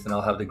get this, then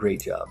I'll have the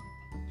great job.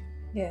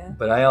 Yeah.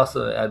 But I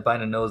also, as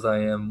Bina knows I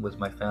am with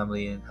my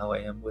family and how I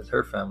am with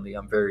her family,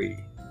 I'm very,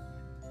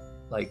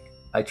 like,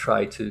 I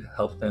try to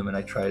help them and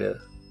I try to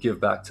give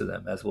back to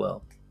them as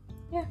well.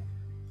 Yeah.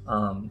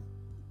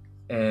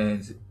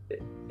 And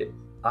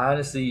I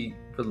honestly,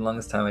 for the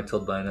longest time, I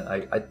told Bina,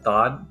 I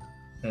thought,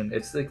 and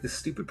it's like the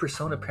stupid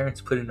persona parents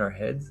put in our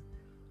heads,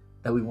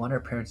 that we want our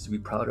parents to be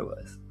proud of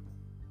us,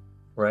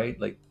 right?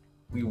 Like,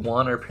 we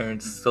want our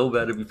parents so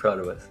bad to be proud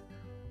of us.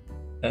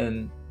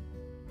 And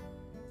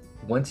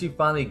once you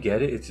finally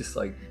get it, it's just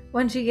like,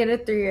 once you get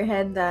it through your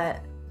head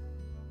that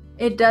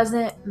it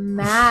doesn't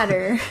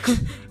matter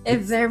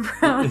if they're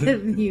proud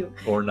of you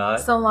or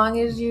not, so long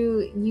as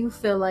you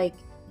feel like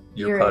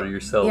you're proud of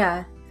yourself.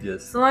 Yeah.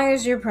 Yes. So long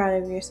as you're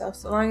proud of yourself,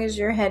 so long as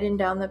you're heading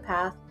down the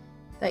path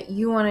that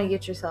you want to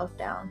get yourself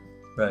down.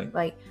 Right.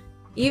 Like,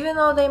 even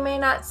though they may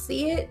not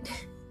see it,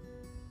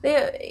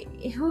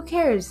 who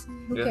cares?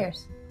 Who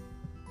cares?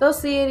 They'll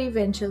see it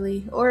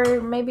eventually, or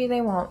maybe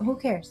they won't. Who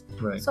cares?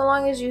 Right. So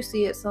long as you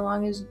see it, so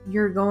long as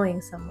you're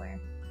going somewhere.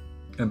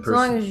 And so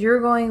long as you're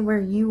going where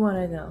you want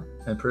to go.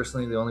 And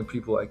personally, the only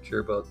people I care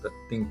about that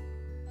think,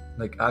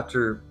 like,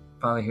 after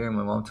finally hearing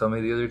my mom tell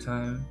me the other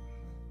time,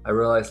 I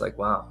realized, like,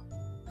 wow,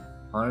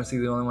 honestly,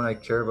 the only one I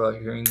care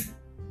about hearing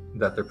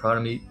that they're proud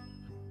of me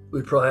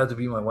would probably have to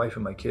be my wife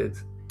and my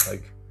kids.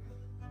 Like,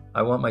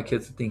 I want my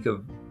kids to think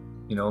of,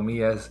 you know,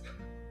 me as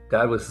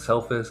dad was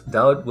selfless,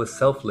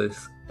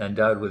 and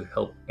dad would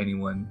help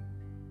anyone,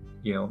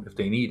 you know, if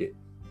they need it.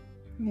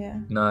 Yeah.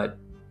 Not,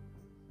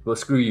 well,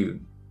 screw you,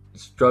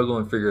 struggle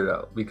and figure it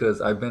out, because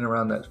I've been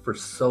around that for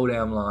so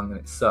damn long and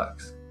it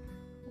sucks.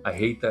 I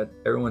hate that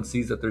everyone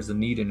sees that there's a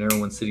need and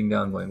everyone's sitting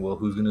down going, well,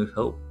 who's going to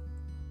help?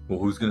 Well,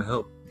 who's going to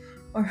help?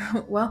 Or,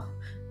 well,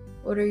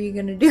 what are you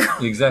going to do?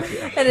 Exactly.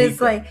 And it's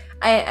that. Like,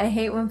 I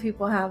hate when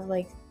people have,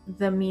 like,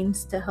 the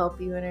means to help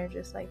you and are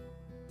just like,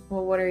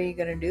 well, what are you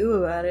going to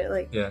do about it?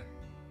 Like, yeah.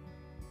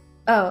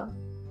 Oh,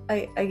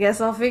 I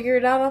guess I'll figure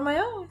it out on my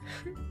own.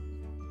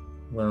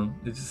 Well,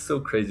 it's just so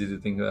crazy to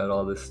think about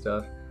all this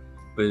stuff.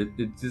 But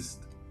it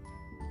just,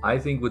 I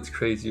think what's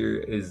crazier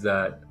is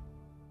that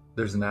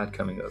there's an ad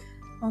coming up.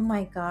 Oh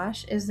my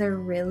gosh, is there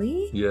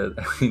really? Yeah,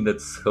 I mean,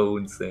 that's so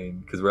insane,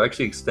 because we're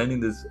actually extending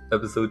this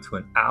episode to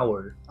an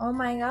hour. Oh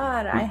my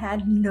god, I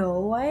had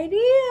no idea.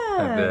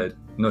 I bet.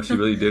 No, she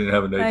really didn't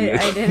have an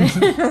idea. I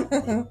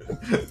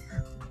didn't.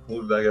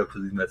 We'll back up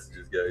to these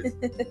messages, guys.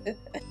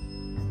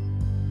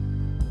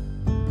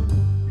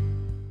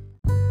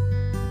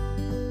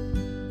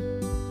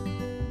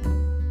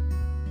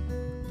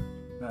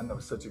 Man, that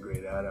was such a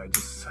great ad. I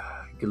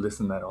could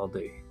listen to that all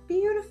day.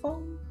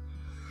 Beautiful.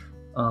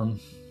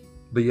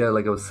 But yeah,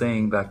 like I was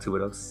saying, back to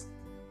what I was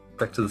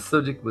back to the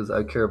subject, was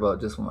I care about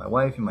just what my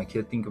wife and my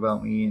kid think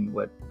about me, and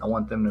what I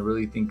want them to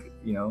really think,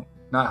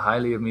 not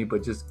highly of me,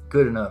 but just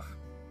good enough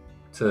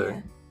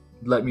to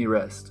let me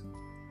rest.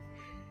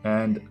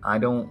 And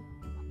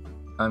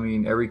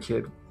every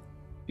kid,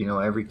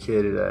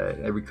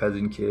 every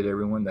cousin kid,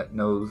 everyone that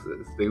knows,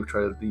 they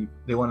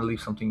want to leave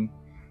something.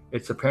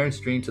 It's a parent's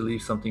dream to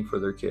leave something for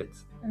their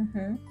kids.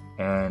 Mm-hmm.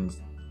 And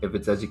if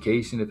it's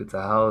education, if it's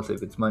a house,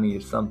 if it's money,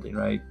 it's something,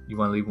 right? You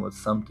want to leave them with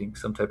something,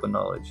 some type of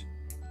knowledge,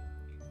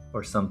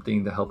 or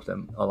something to help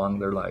them along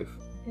their life.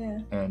 Yeah.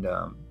 And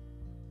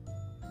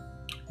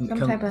some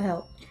type of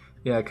help.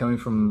 Yeah, coming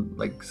from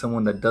like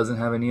someone that doesn't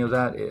have any of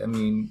that,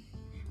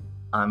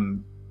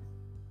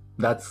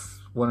 that's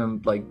one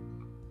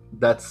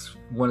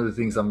of the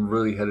things I'm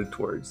really headed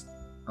towards.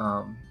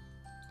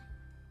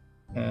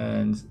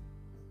 And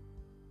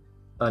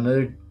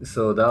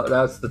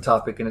that's the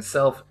topic in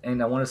itself.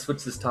 And I want to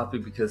switch this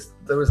topic because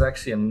there was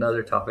actually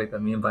another topic that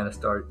me and Vina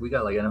started. We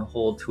got like a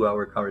whole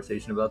 2-hour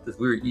conversation about this.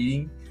 We were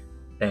eating,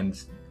 and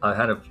I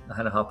had to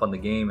hop on the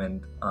game,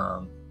 and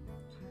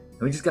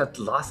we just got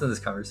lost in this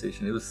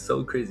conversation. It was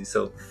so crazy.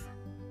 So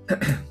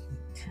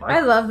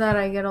I love that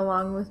I get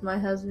along with my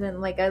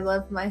husband. Like, I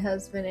love my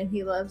husband and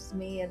he loves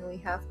me, and we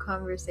have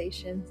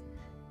conversations,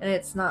 and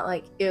it's not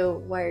like,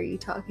 ew, why are you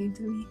talking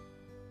to me?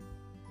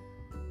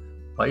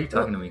 Why are you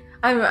talking to me?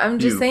 I'm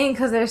just saying,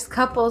 because there's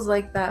couples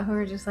like that who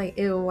are just like,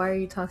 ew, why are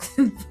you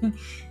talking to me?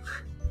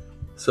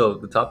 So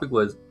the topic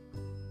was,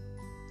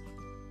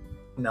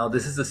 now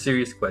this is a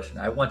serious question.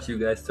 I want you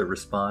guys to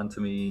respond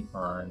to me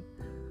on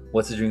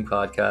What's the Dream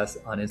Podcast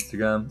on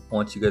Instagram. I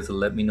want you guys to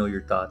let me know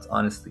your thoughts.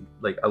 Honestly,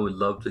 like, I would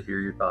love to hear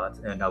your thoughts,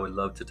 and I would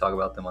love to talk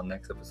about them on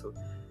next episode.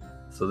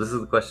 So this is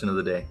the question of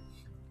the day.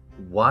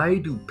 Why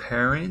do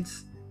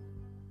parents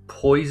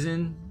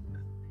poison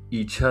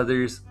each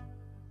other's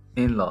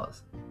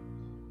in-laws?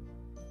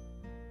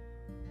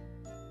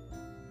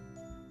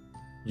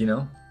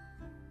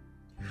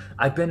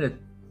 I've been at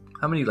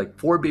how many, like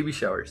 4 baby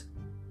showers,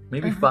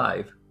 maybe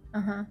 5.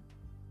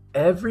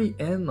 Every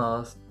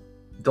in-laws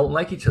don't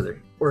like each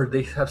other, or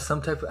they have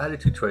some type of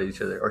attitude towards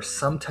each other, or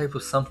some type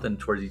of something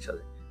towards each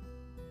other.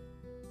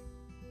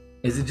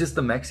 Is it just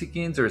the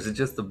Mexicans, or is it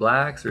just the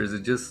blacks, or is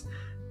it just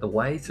the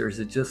whites, or is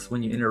it just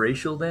when you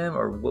interracial them,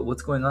 or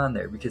what's going on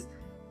there? Because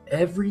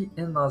every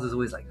in-laws is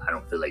always like, I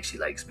don't feel like she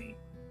likes me.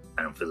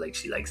 I don't feel like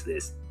she likes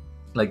this.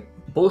 Like,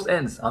 both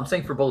ends. I'm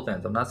saying for both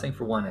ends. I'm not saying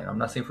for one end. I'm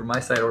not saying for my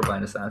side or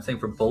Vina's side. I'm saying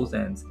for both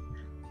ends.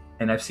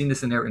 And I've seen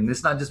this in there, and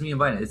it's not just me and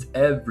Vina. It's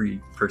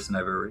every person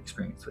I've ever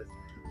experienced with.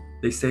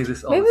 They say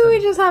this all the time. Maybe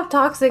we just have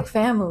toxic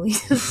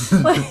families.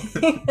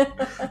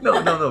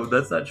 No,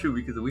 that's not true,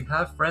 because we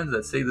have friends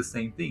that say the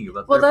same thing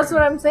about. Well, that's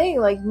what I'm saying.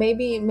 Like,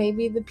 maybe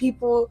the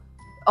people,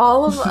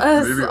 all of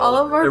us, all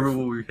of our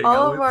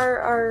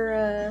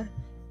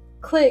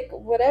clique,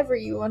 whatever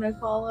you want to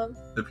call them,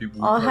 the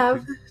people all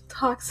have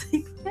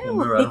toxic families.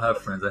 Well, remember, I don't have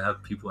friends. I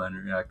have people I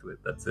interact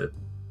with. That's it.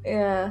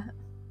 Yeah.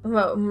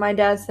 Well, my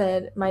dad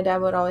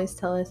would always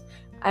tell us,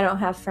 I don't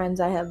have friends,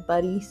 I have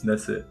buddies.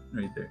 That's it,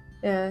 right there.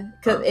 Yeah,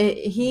 because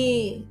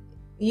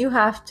you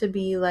have to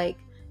be like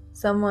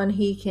someone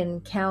he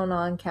can count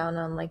on.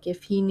 Like,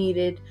 if he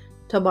needed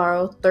to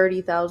borrow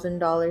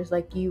 $30,000,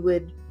 like, you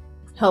would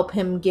help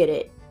him get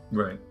it.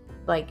 Right.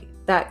 Like,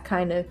 that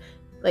kind of,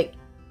 like,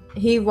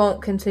 he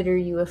won't consider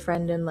you a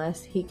friend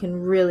unless he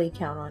can really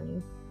count on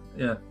you.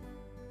 Yeah.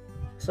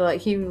 So, like,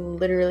 he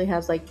literally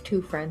has like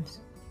 2 friends,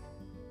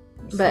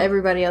 but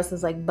everybody else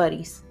is like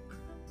buddies.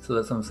 So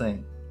that's what I'm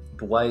saying.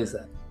 But why is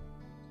that?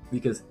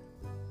 Because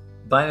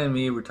Vina and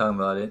me were talking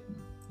about it,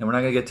 and we're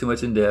not gonna get too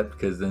much in depth,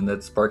 because then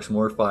that sparks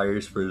more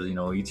fires for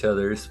each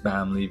other's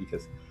family,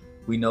 because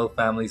we know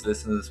families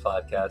listen to this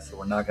podcast, so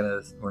we're not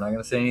gonna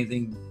say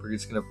anything.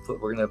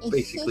 We're gonna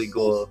basically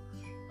go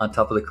on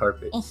top of the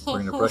carpet. We're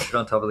gonna brush it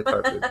on top of the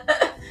carpet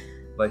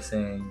by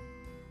saying,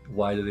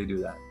 why do they do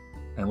that?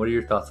 And what are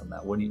your thoughts on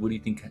that? What do you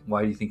think?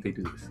 Why do you think they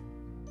do this?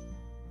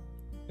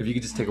 If you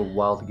could just take a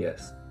wild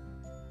guess.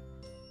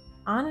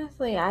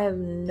 Honestly, I have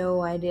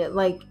no idea.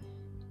 Like,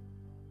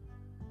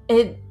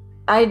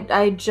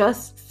 I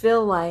just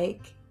feel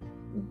like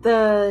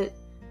the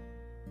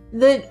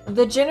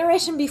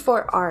generation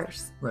before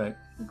ours, right?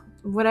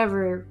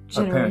 Whatever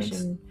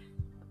generation,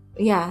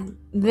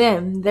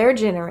 their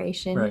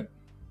generation, right?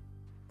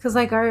 Because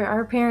like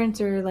our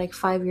parents are like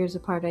 5 years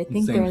apart. I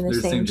think they're in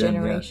the same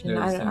generation.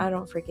 I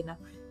don't freaking know.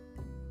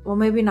 Well,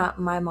 maybe not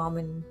my mom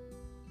and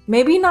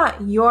maybe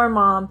not your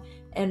mom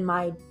and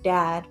my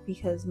dad,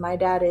 because my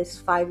dad is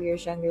 5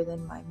 years younger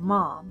than my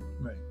mom.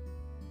 Right.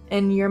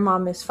 And your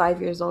mom is 5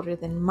 years older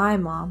than my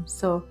mom.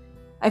 So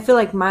I feel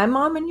like my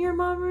mom and your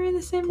mom are in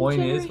the same Point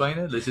generation. is,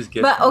 Vina, let's just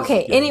get... But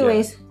okay,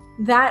 anyways,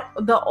 that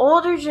the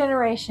older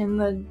generation,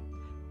 the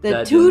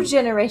 2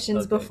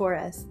 generations before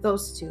us,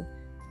 those 2,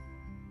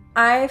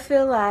 I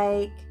feel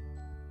like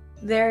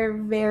they're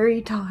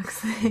very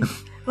toxic.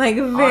 Like,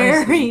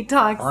 very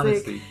toxic.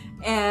 Honestly.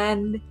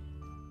 And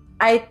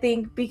I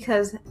think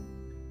because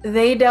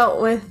they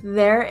dealt with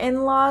their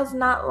in-laws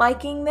not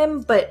liking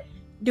them, but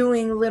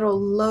doing little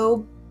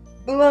low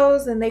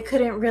lows, and they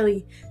couldn't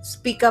really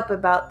speak up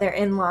about their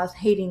in-laws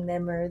hating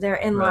them or their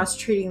in-laws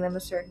treating them a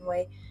certain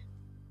way.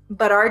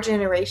 But our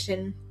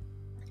generation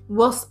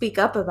will speak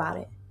up about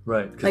it.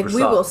 Right. Like,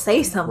 we will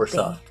say something. We're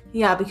soft.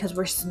 Yeah, because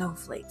we're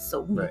snowflakes.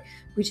 So Right.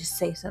 we just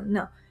say something.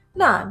 No.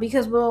 Nah,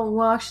 because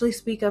we'll actually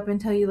speak up and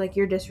tell you, like,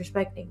 you're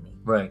disrespecting me.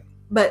 Right.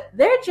 But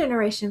their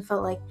generation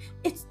felt like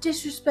it's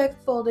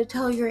disrespectful to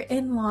tell your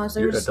in-laws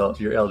or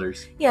Your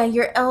elders. Yeah,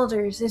 your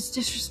elders. It's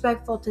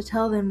disrespectful to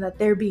tell them that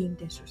they're being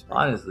disrespectful.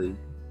 Honestly.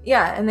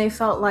 Yeah, and they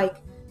felt like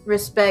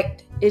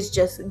respect is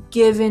just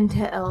given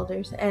to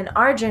elders. And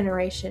our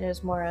generation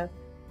is more of,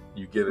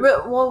 You give it.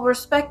 well,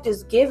 respect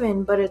is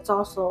given, but it's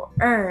also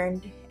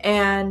earned.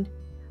 And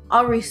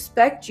I'll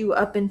respect you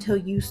up until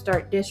you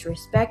start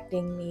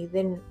disrespecting me.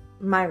 Then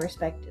my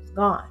respect is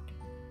gone.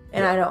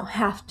 And I don't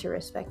have to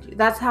respect you.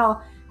 That's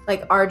how,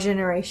 like, our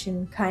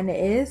generation kind of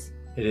is.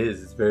 It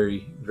is. It's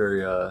very,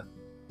 very,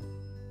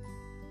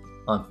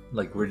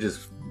 like,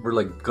 we're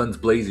like guns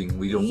blazing.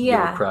 We don't give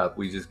a crap.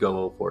 We just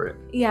go for it.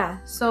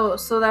 Yeah. So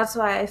that's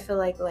why I feel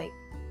like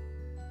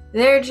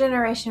their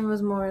generation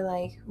was more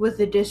like, with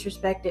the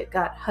disrespect, it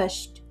got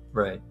hushed.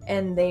 Right.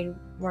 And they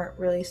weren't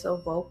really so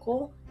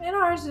vocal. And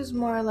ours is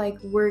more like,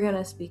 we're going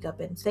to speak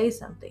up and say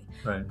something.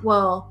 Right.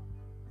 Well,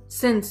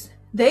 since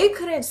they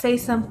couldn't say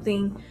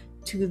something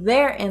to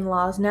their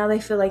in-laws, now they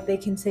feel like they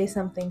can say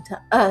something to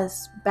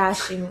us,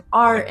 bashing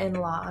our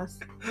in-laws.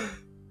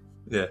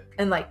 Yeah.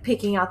 And, like,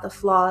 picking out the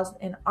flaws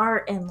in our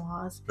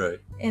in-laws. Right.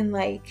 And,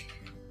 like,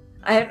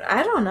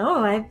 I don't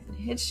know.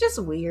 It's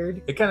just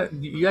weird. It kind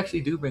of, you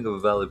actually do bring up a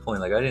valid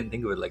point. Like, I didn't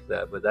think of it like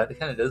that, but that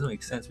kind of does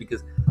make sense,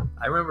 because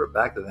I remember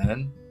back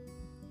then,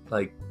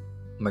 like,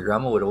 my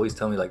grandma would always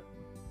tell me, like,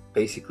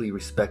 basically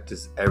respect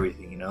is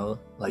everything, you know?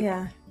 Like,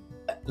 yeah.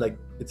 Like,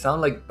 it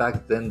sounded like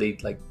back then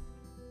they'd, like,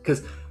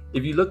 because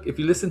if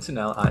you listen to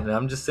now, and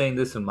I'm just saying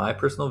this in my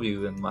personal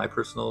view and my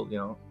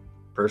personal,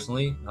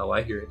 personally, how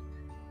I hear it,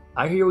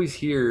 I always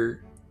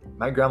hear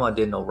my grandma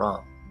did no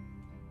wrong,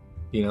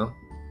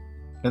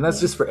 and that's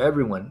just for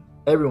everyone,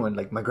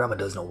 like, my grandma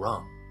does no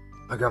wrong.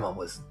 My grandma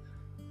was,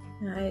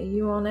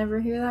 you won't ever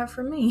hear that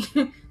from me.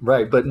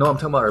 right? But no, I'm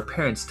talking about our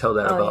parents tell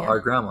that about yeah. our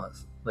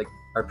grandmas. Like,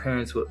 our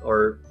parents would,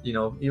 or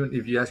even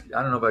if you ask,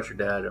 I don't know about your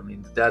dad. I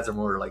mean, the dads are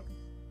more like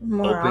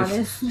more open.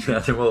 honest. Yeah,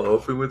 they're more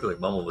open with it. Like,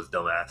 mama was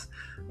dumbass.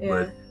 Yeah.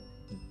 But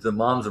the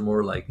moms are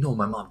more like, no,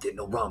 my mom did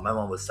no wrong. My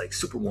mom was like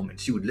superwoman.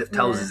 She would lift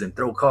houses and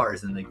throw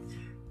cars, and like,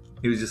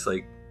 it was just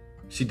like,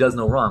 she does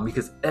no wrong,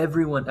 because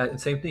everyone,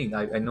 same thing.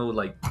 I know,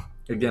 like,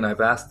 again,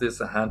 I've asked this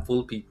a handful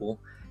of people,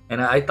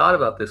 and I thought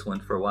about this one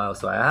for a while.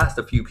 So I asked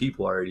a few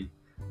people already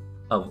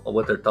of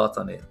what their thoughts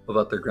on it,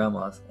 about their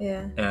grandmas.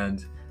 Yeah.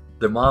 And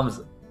their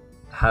moms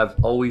have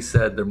always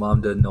said their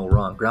mom did no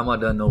wrong. Grandma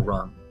done no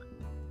wrong.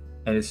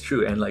 And it's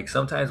true. And, like,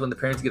 sometimes when the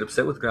parents get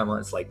upset with grandma,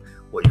 it's like,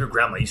 well, your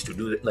grandma used to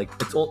do that. Like,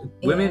 it's all,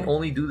 women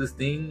only do this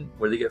thing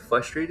where they get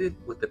frustrated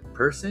with the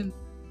person,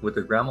 with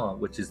their grandma,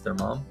 which is their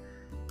mom.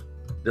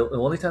 The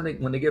only time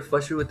when they get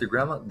frustrated with their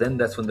grandma, then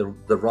that's when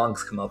the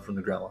wrongs come out from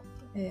the grandma.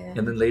 Yeah.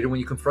 And then later, when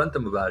you confront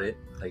them about it,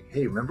 like,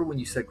 hey, remember when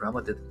you said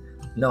grandma did?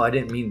 No, I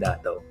didn't mean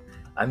that, though.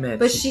 I meant.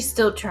 But she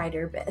still tried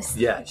her best.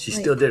 Yeah, she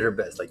still did her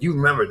best. Like, you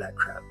remember that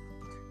crap.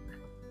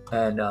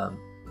 And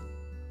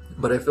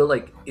but I feel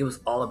like it was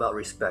all about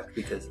respect,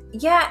 because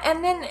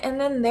and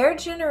then their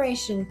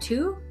generation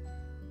too,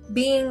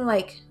 being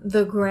like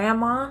the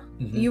grandma,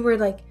 you were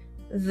like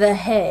the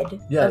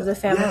head of the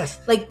family.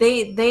 Yes. Like,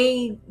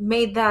 they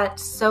made that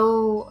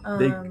so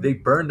they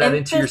burned that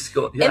into your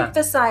skull. Yeah.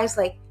 Emphasize,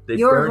 like,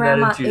 your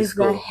grandma is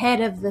the head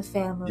of the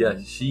family. Yeah,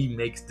 she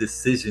makes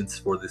decisions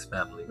for this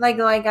family. Like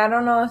I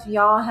don't know if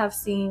y'all have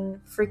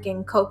seen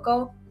freaking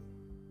Coco,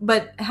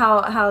 but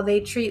how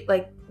they treat,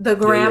 like, the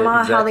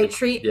grandma, exactly. How they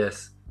treat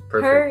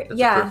perfect. her.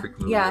 That's a perfect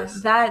movie,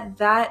 yes.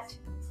 That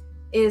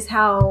is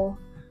how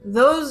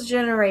those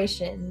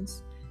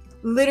generations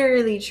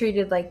literally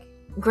treated, like,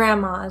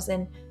 grandmas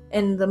and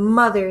the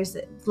mothers.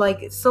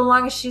 Like, so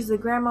long as she's the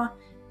grandma,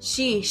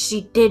 she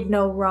did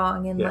no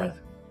wrong, and like,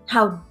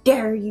 how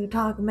dare you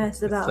talk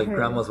mess about her? It's like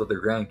grandmas with their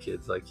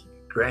grandkids. Like,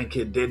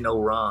 grandkid did no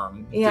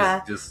wrong.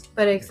 Yeah, just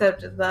but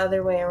except the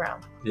other way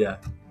around. Yeah,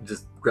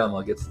 just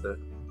grandma gets the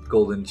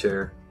golden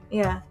chair.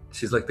 Yeah.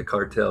 She's like the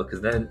cartel,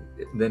 because then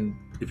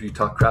if you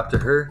talk crap to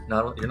her,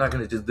 you're not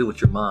going to just deal with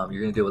your mom.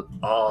 You're going to deal with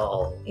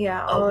all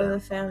of the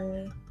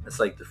family. It's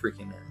like the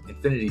freaking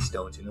Infinity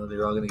Stones,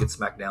 they're all going to get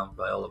smacked down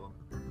by all of them.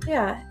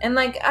 Yeah, and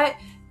like, I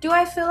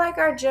feel like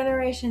our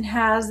generation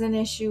has an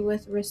issue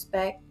with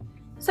respect.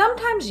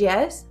 Sometimes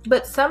yes,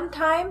 but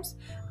sometimes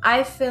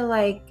I feel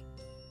like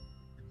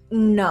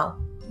no.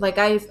 Like,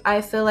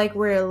 I feel like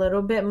we're a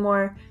little bit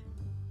more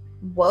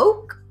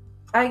woke,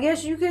 I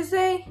guess you could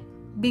say,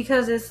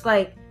 because it's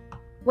like,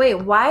 wait,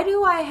 why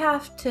do I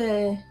have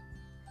to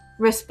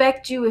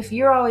respect you if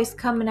you're always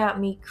coming at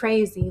me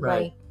crazy?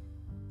 Right. Like,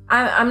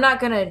 I'm not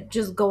gonna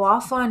just go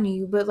off on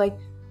you, but like,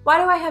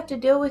 why do I have to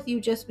deal with you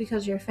just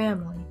because you're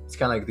family? It's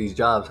kind of like these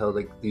jobs, how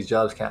like these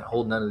jobs can't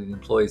hold none of the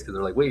employees because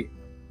they're like, wait,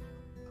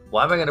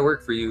 why am I gonna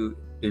work for you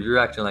if you're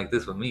acting like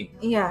this with me?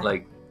 Yeah.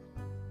 Like,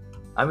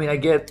 I mean, I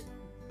get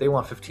they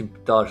want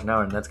 $15 an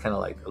hour, and that's kind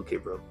of like, okay,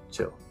 bro,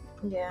 chill.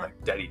 Yeah.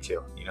 Like, daddy,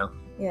 chill, you know?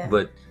 Yeah.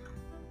 But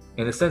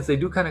in a sense, they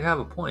do kind of have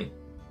a point.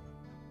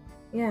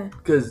 Yeah.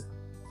 Because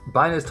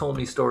Bina has told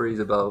me stories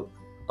about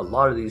a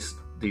lot of these,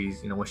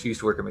 you know, when she used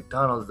to work at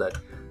McDonald's, that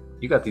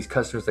you got these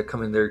customers that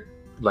come in there,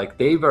 like,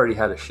 they've already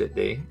had a shit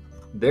day.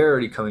 They're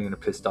already coming in a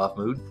pissed off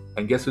mood.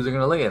 And guess who they're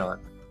going to lay it on?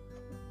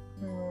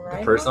 Right.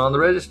 The person on the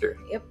register.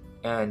 Yep.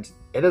 And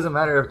it doesn't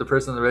matter if the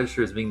person on the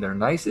register is being their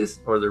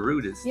nicest or their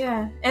rudest.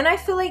 Yeah. And I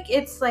feel like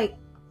it's like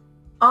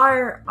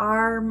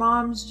our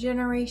mom's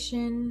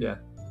generation. Yeah.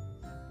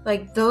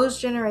 Like those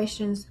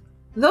generations,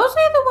 those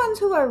are the ones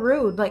who are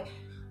rude. Like,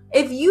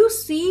 if you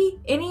see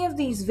any of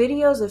these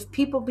videos of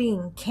people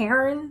being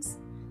Karens,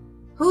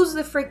 who's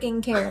the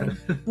freaking Karen?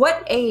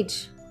 What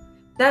age?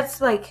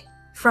 That's like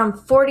from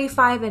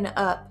 45 and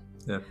up.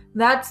 Yeah.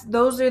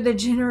 Those are the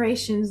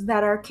generations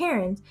that are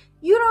Karens.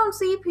 You don't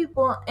see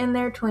people in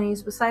their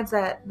 20s besides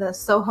the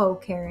Soho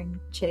Karen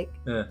chick.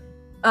 Yeah.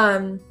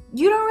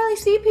 You don't really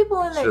see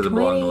people in their Sure, the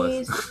blonde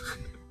was. 20s.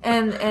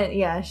 and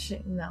yeah,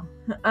 no.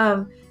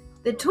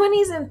 The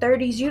 20s and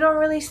 30s, you don't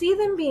really see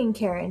them being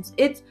Karens.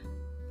 It's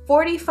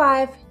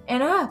 45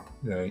 and up.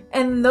 Right.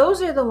 And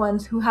those are the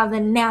ones who have the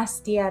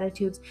nasty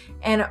attitudes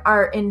and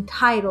are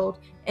entitled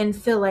and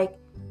feel like,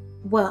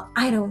 well,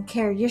 I don't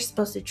care. You're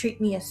supposed to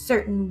treat me a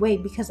certain way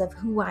because of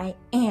who I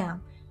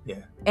am.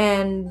 Yeah.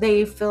 And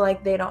they feel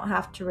like they don't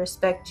have to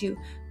respect you,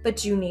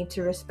 but you need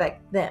to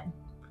respect them.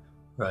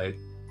 Right.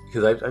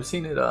 Because I've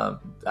seen it,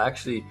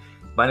 actually,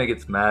 Bina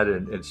gets mad,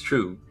 and it's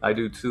true. I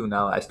do too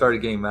now. I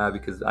started getting mad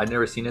because I'd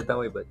never seen it that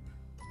way, but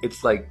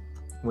it's like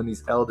when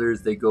these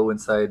elders, they go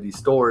inside these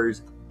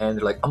stores and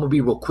they're like, I'm gonna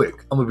be real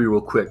quick,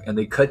 and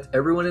they cut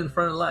everyone in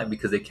front of the line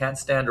because they can't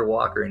stand or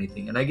walk or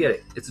anything. And I get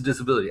it, it's a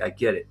disability. I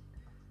get it.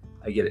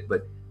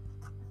 But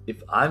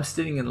if I'm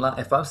standing in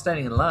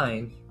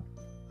line,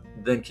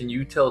 then can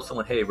you tell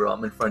someone, hey bro,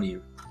 I'm in front of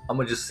you, I'm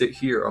gonna just sit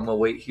here, or I'm gonna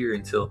wait here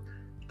until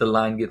the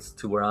line gets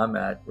to where I'm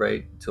at,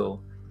 right?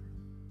 Until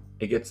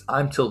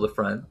I'm till the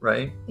front,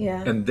 right?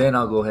 Yeah. And then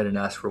I'll go ahead and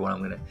ask for what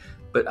I'm gonna.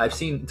 But I've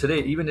seen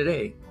today,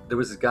 there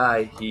was this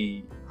guy,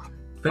 he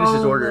finished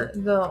his order.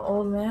 The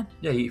old man?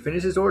 Yeah, he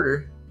finished his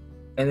order,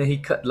 and then he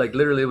cut, like,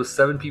 literally it was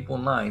 7 people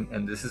in line,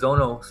 and this is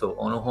Ono, so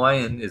Ono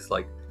Hawaiian is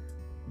like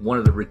one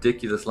of the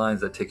ridiculous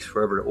lines that takes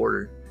forever to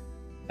order.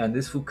 And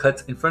this fool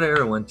cuts in front of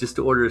everyone just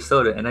to order a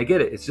soda, and I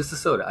get it, it's just a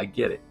soda, I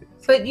get it.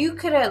 But you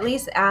could at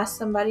least ask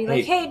somebody,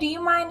 like, hey, do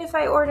you mind if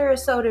I order a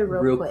soda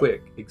real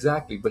quick?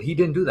 Exactly. But he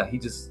didn't do that.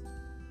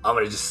 I'm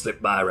going to just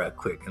slip by right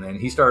quick. And then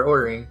he started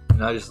ordering,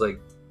 and I just like,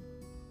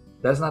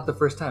 that's not the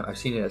first time. I've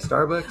seen it at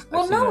Starbucks.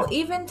 Well, no,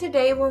 even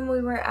today when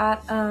we were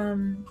at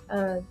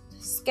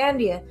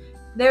Scandia,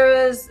 there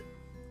was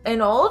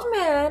an old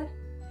man.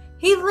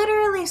 He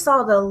literally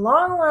saw the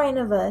long line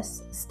of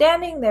us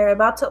standing there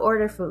about to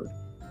order food.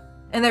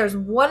 And there was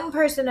one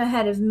person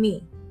ahead of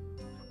me.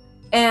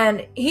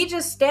 And he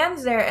just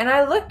stands there, and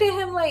I looked at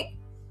him like,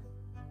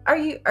 are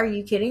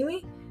you kidding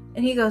me?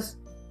 And he goes,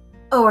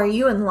 oh, are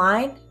you in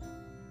line?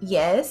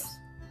 Yes,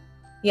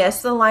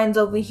 the line's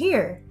over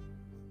here.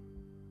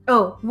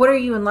 Oh, what are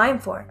you in line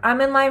for?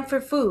 I'm in line for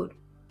food.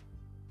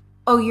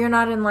 Oh, you're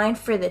not in line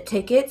for the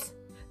tickets?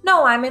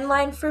 No, I'm in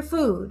line for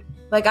food.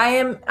 Like,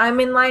 I'm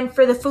in line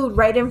for the food,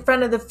 right in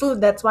front of the food.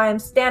 That's why I'm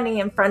standing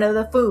in front of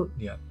the food.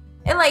 Yeah.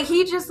 And like,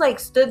 he just like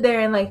stood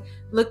there and like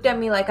looked at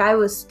me like I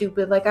was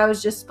stupid, like I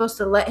was just supposed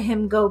to let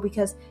him go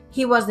because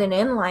he wasn't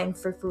in line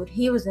for food.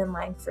 He was in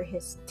line for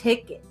his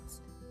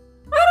tickets.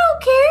 I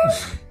don't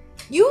care.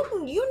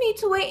 You need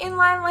to wait in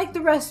line like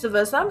the rest of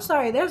us. I'm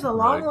sorry, there's a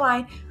long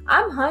line.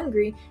 I'm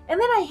hungry. And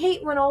then I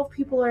hate when old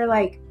people are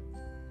like,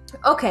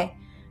 okay,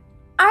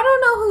 I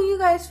don't know who you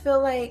guys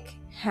feel like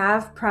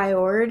have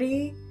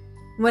priority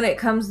when it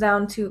comes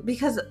down to,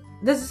 because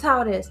this is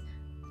how it is.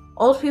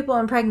 Old people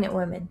and pregnant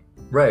women.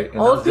 Right.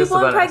 Old people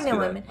and pregnant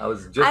women.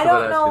 I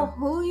don't know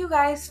who you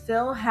guys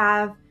feel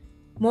have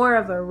more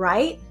of a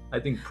right. I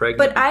think pregnant.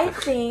 But I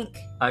personally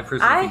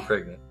think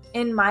pregnant.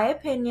 In my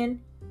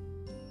opinion,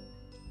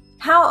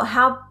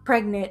 how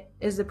pregnant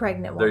is a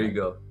pregnant woman? There you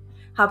go.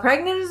 How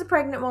pregnant is a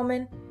pregnant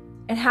woman,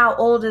 and how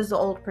old is the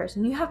old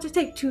person? You have to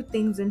take two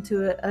things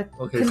into a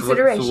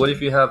consideration. So what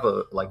if you have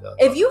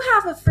if you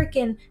have a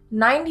freaking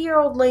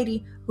 90-year-old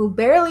lady who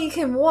barely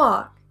can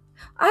walk?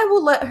 I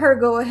will let her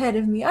go ahead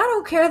of me. I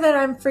don't care that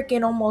I'm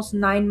freaking almost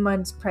 9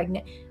 months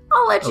pregnant.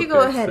 I'll let you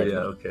go ahead of me.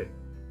 Okay.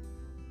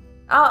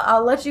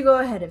 I'll let you go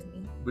ahead of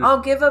me.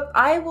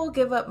 I will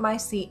give up my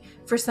seat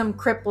for some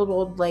crippled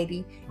old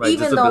lady. Right,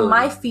 even though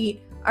my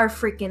feet are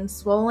freaking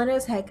swollen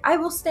as heck. I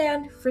will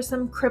stand for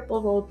some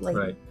crippled old lady.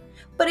 Right.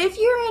 But if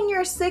you're in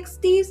your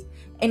 60s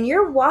and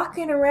you're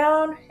walking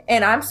around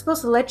and I'm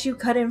supposed to let you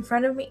cut in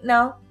front of me,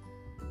 no.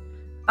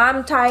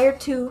 I'm tired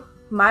too.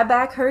 My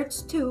back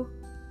hurts too.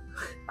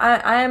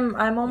 I'm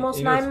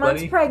almost 9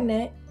 months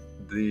pregnant.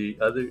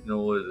 What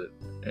was it?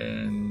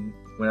 And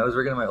when I was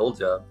working at my old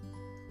job,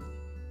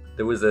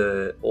 there was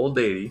a old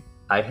lady.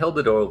 I held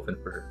the door open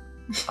for her.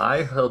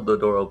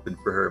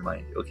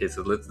 Mind you. Okay,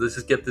 so let's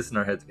just get this in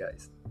our heads,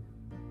 guys.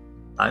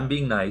 I'm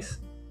being nice.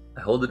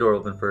 I hold the door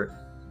open for her.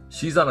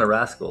 She's on a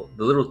Rascal,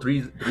 the little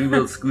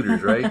three-wheeled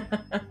scooters, right?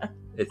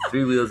 It's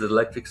 3 wheels,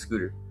 electric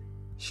scooter.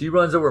 She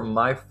runs over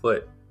my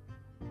foot.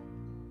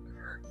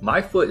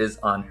 My foot is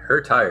on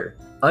her tire,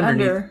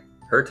 underneath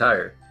her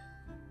tire.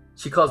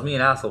 She calls me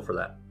an asshole for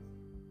that.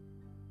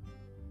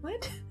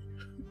 What?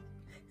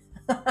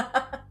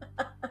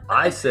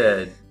 I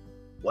said,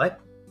 what?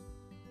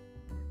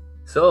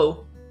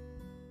 So,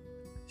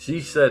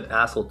 she said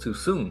asshole too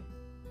soon.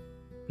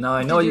 Now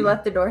I know Did you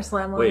let the door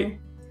slam on Wait, her?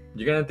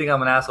 you're going to think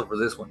I'm an asshole for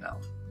this one now.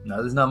 No,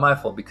 this is not my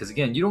fault because,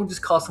 again, you don't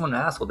just call someone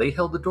an asshole. They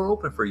held the door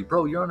open for you.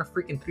 Bro, you're on a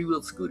freaking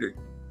 3-wheeled scooter.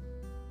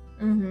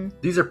 Mm-hmm.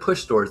 These are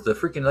push doors. The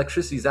freaking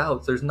electricity's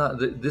out.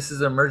 This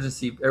is an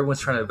emergency. Everyone's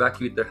trying to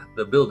evacuate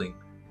the building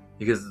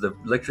because the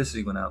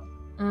electricity went out.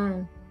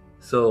 Mm.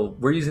 So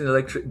we're using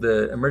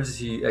the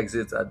emergency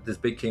exits at this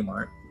big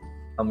Kmart.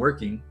 I'm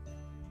working.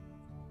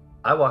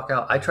 I walk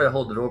out. I try to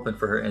hold the door open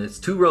for her, and it's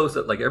 2 rows.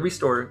 Like every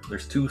store,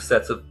 there's 2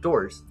 sets of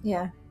doors.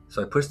 Yeah.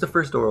 So I push the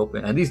first door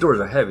open, and these doors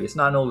are heavy. It's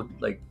not no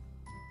like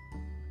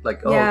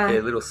Yeah,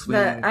 okay, little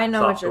swinging. I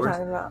know soft what you're doors.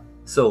 talking about.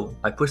 So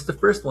I push the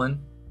first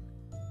one.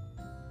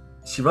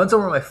 She runs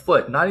over my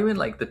foot, not even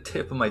like the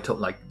tip of my toe,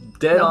 like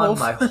dead The on whole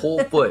my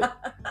whole foot.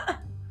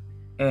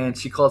 And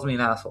she calls me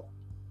an asshole.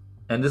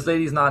 And this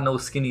lady's not no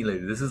skinny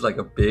lady. This is like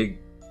a big,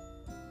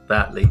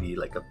 fat lady,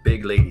 like a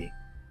big lady.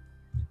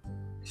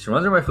 She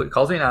runs over my foot,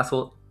 calls me an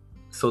asshole.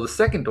 So the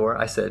second door,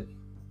 I said,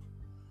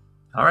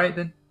 all right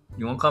then,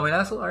 you won't call me an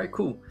asshole? All right,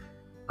 cool.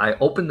 I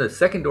opened the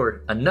second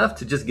door enough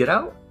to just get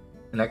out,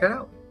 and I got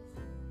out.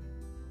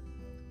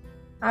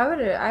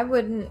 I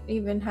wouldn't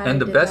even have. And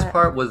the best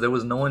part was there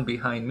was no one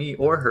behind me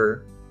or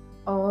her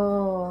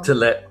to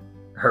let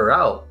her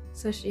out.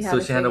 So she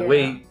had to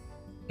wait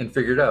and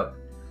figure it out.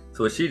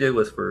 So what she did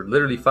was for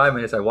literally 5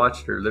 minutes, I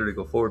watched her literally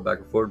go forward,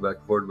 backward, forward,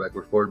 backward, forward,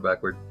 backward, forward,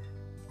 backward,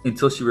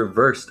 until she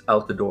reversed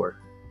out the door.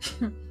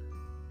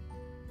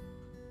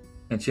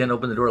 And she hadn't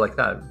opened the door like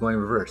that, going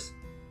reverse.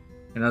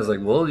 And I was like,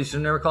 well, you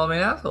should never call me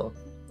an asshole.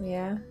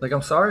 Yeah. Like,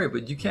 I'm sorry,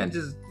 but you can't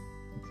just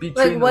be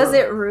like, was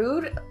it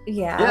rude?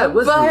 Yeah, it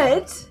was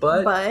rude.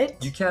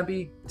 But you can't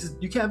be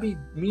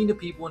mean to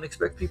people and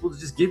expect people to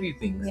just give you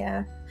things.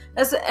 Yeah.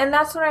 That's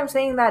what I'm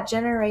saying. That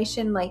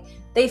generation, like,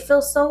 they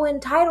feel so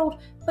entitled,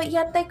 but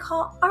yet they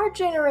call our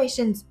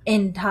generations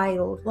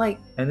entitled. Like,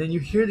 and then you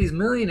hear these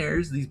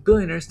millionaires, these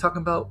billionaires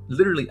talking about,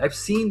 literally, I've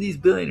seen these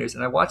billionaires,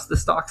 and I watch the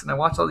stocks, and I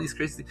watch all these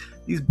crazy,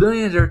 these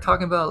billionaires are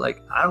talking about,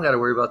 like, I don't got to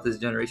worry about this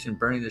generation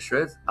burning the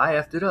shreds. I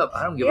effed it up.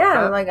 I don't give a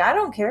crap. Like, I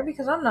don't care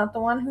because I'm not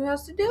the one who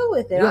has to deal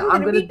with it. Yeah,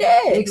 I'm gonna be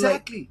dead.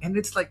 Exactly. Like, and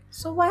it's like,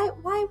 so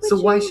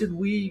why should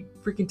we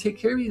freaking take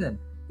care of you then?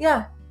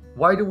 Yeah.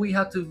 Why do we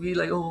have to be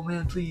like, oh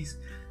man, please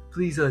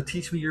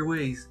teach me your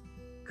ways?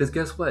 Because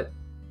guess what?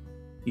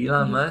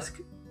 Elon Musk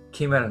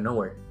came out of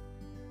nowhere.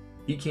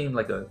 He came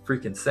like a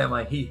freaking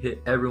semi. He hit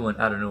everyone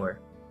out of nowhere.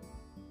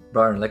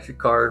 Brought an electric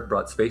car,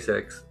 brought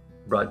SpaceX,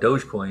 brought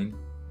Dogecoin,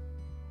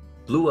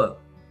 blew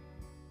up.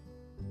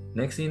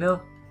 Next thing you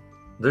know,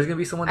 there's gonna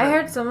be someone. I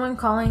heard someone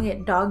calling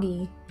it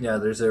doggy. Yeah,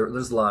 there's a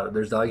lot of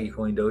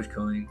Doggy-Coin,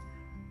 Dogecoin,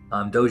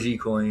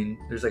 Dogecoin.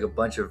 There's like a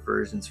bunch of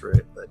versions for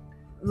it, but.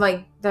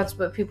 Like, that's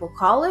what people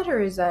call it, or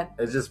is that?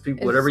 It's just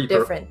people, whatever you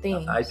different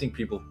things. I think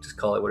people just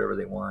call it whatever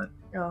they want.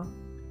 Oh.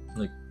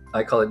 Like,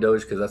 I call it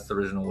Doge because that's the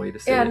original way to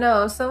say it. Yeah,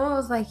 no. Someone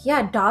was like,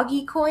 "Yeah,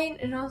 doggy coin,"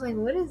 and I was like,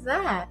 "What is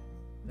that?"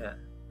 Yeah,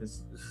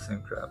 it's the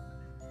same crap.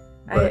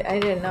 But, I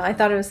didn't know. I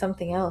thought it was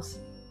something else.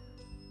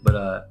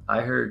 But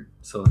I heard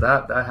so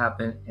that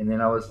happened, and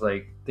then I was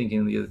like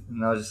thinking,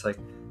 and I was just like,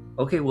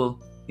 okay, well,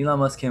 Elon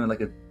Musk came in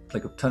like a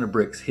ton of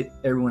bricks, hit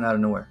everyone out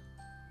of nowhere.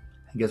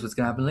 And guess what's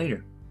gonna happen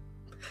later?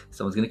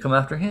 Someone's gonna come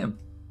after him,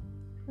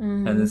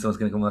 and then someone's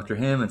gonna come after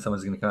him, and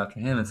someone's gonna come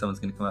after him, and someone's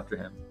gonna come after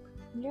him.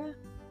 Yeah.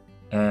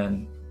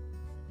 And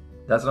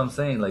that's what I'm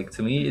saying. Like,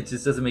 to me, it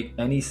just doesn't make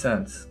any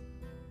sense.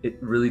 It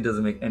really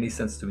doesn't make any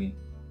sense to me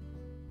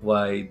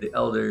why the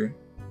elder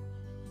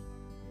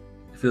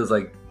feels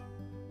like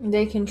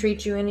they can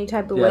treat you any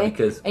type of way,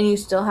 because and you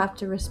still have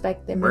to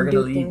respect them. We're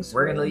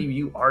gonna leave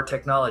you our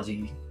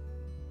technology,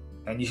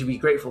 and you should be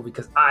grateful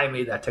because I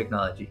made that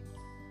technology.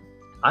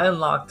 I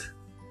unlocked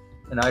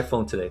an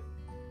iPhone today.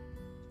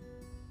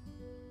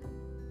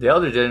 The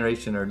elder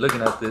generation are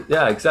looking at this.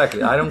 Yeah,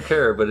 exactly. I don't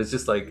care, but it's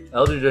just like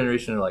elder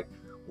generation are like,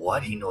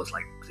 what? He knows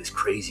like this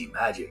crazy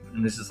magic,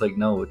 and it's just like,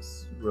 no,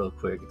 it's real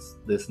quick. It's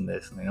this and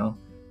this, you know.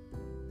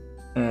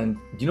 And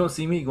you don't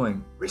see me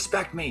going,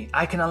 respect me.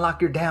 I can unlock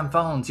your damn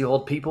phones, you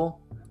old people.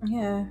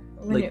 Yeah,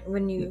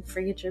 when you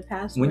forget your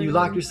password. When you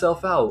lock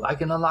yourself out, I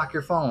can unlock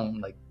your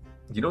phone. Like,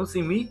 you don't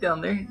see me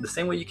down there. The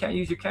same way you can't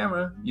use your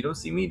camera. You don't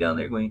see me down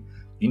there going,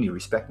 you need to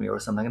respect me or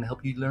else I'm not going to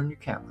help you learn your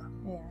camera.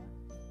 Yeah.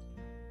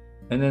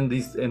 And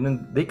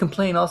then they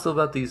complain also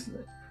about these.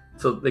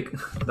 So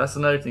that's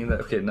another thing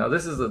that, okay, now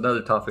this is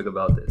another topic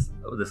about this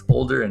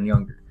older and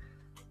younger.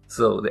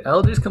 So the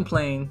elders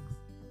complain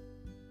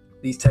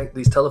these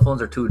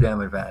telephones are too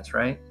damn advanced,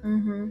 right?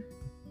 Mm-hmm.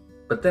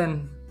 But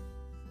then,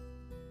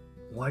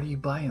 why do you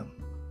buy them?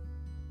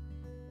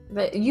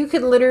 But you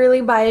could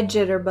literally buy a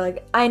jitterbug.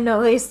 I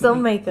know they still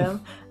make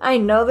them. I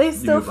know they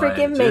still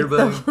freaking make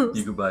them.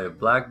 You could buy a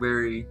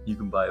BlackBerry. You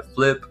can buy a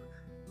Flip.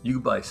 You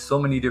could buy so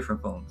many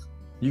different phones.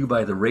 You could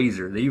buy the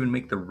Razor. They even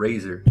make the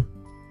Razor.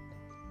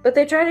 But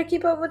they try to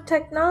keep up with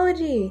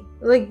technology.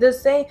 Like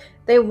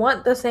they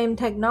want the same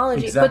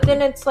technology. Exactly. But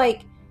then it's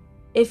like,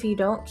 if you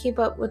don't keep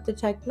up with the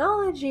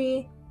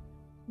technology,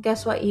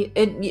 guess what?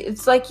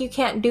 It's like you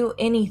can't do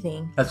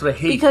anything. That's what I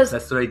hate.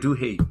 That's what I do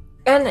hate.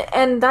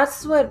 And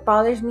that's what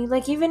bothers me.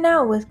 Like even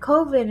now with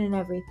COVID and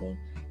everything,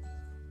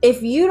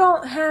 if you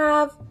don't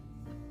have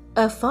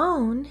a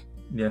phone,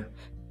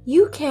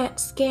 you can't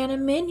scan a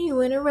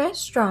menu in a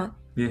restaurant.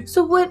 Yeah.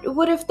 So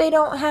what if they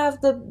don't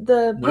have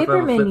the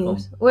paper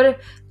menus? What if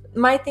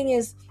my thing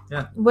is,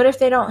 what if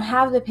they don't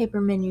have the paper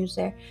menus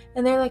there?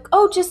 And they're like,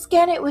 oh, just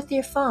scan it with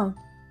your phone.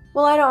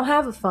 Well, I don't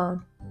have a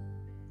phone.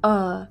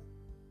 We're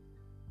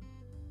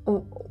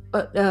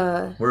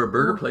a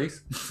burger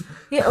place.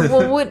 Yeah.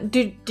 Well, what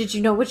did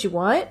you know what you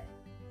want?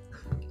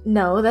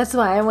 No, that's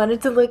why I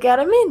wanted to look at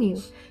a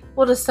menu.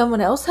 Well, does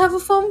someone else have a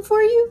phone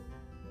for you?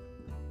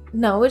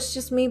 No, it's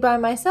just me by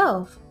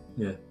myself.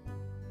 Yeah.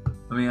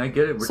 I mean, I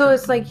get it. So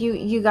it's like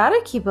you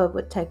gotta keep up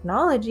with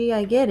technology.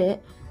 I get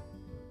it,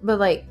 but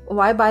like,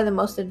 why buy the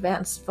most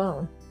advanced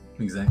phone?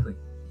 Exactly.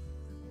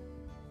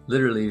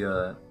 Literally,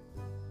 I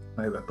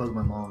bug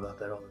my mom about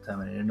that all the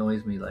time, and it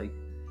annoys me. Like,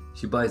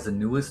 she buys the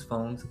newest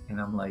phones, and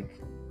I'm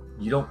like,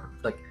 you don't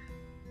like.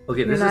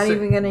 Okay, you're not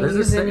even gonna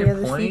use any of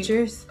the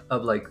features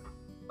of like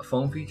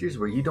phone features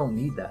where you don't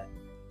need that.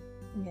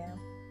 Yeah.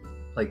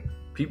 Like,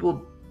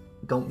 people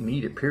don't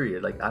need it.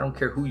 Period. Like, I don't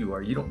care who you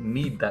are, you don't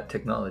need that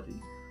technology.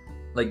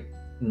 Like,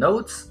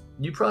 notes,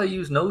 you probably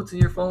use notes in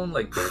your phone.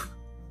 Like,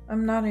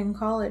 I'm not in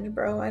college,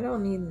 bro. I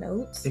don't need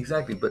notes.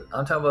 Exactly, but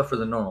I'm talking about for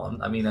the normal.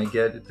 I mean, I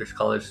get it. There's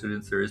college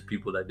students. There is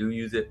people that do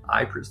use it.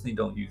 I personally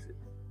don't use it.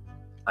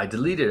 I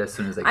delete it as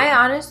soon as I get it.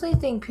 I honestly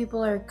think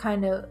people are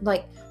kind of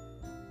like,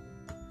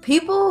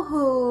 people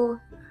who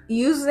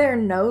use their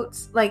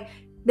notes, like,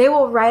 they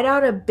will write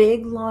out a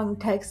big long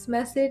text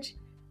message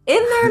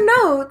in their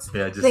notes,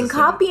 then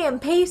copy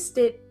and paste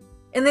it,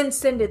 and then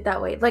send it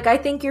that way. Like, I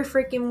think you're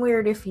freaking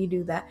weird if you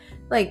do that.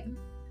 Like,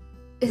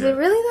 is it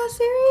really that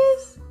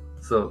serious?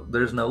 So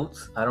there's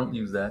notes. I don't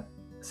use that.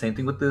 Same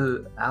thing with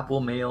the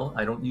Apple Mail.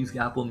 I don't use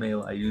Apple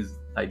Mail. I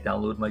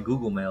download my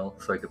Google Mail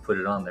so I could put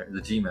it on there,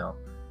 the Gmail.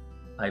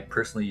 I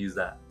personally use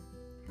that.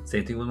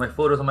 Same thing with my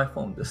photos on my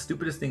phone. The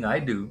stupidest thing I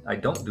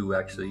don't do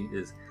actually,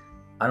 is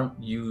I don't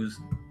use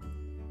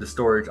the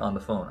storage on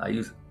the phone. I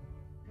use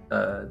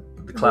the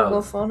cloud.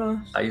 Google Photos.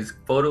 I use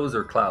Photos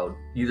or cloud,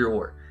 either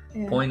or.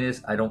 Yeah. Point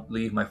is, I don't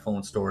leave my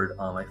phone stored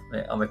on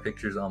my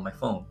pictures on my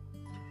phone.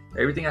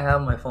 Everything I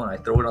have on my phone, I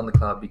throw it on the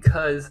cloud,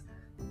 because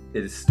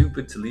it is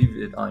stupid to leave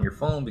it on your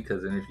phone,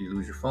 because then if you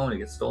lose your phone, it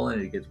gets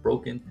stolen, it gets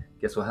broken.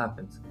 Guess what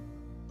happens?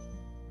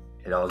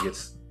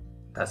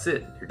 That's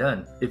it. You're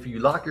done. If you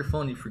lock your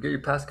phone, you forget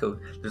your passcode,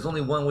 there's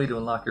only one way to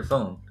unlock your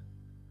phone.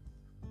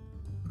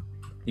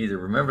 Either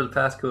remember the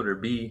passcode, or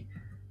B,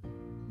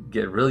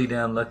 get really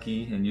damn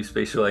lucky and use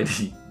facial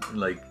ID.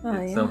 Like,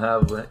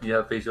 somehow you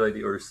have facial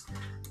ID, or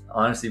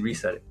honestly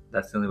reset it.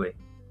 That's the only way.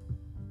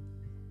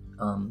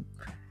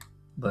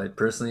 But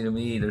personally, to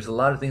me, there's a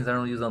lot of things I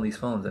don't use on these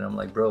phones, and I'm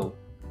like, bro,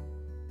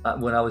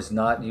 when I was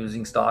not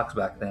using stocks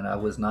back then, I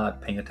was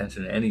not paying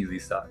attention to any of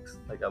these stocks.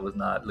 Like, I was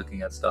not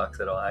looking at stocks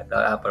at all. That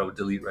app I would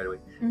delete right away.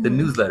 Mm-hmm. The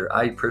newsletter,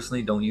 I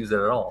personally don't use it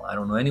at all. I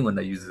don't know anyone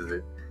that uses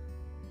it,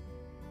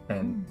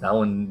 and that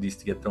one needs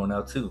to get thrown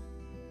out too.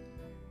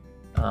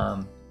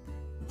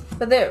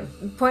 But the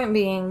point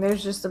being,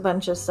 there's just a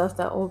bunch of stuff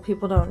that old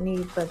people don't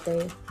need, but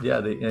they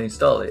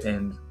install it.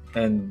 And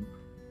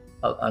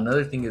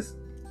another thing is,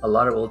 a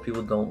lot of old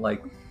people don't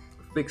like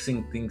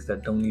fixing things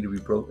that don't need to be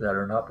that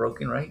are not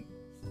broken, right?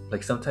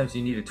 Like, sometimes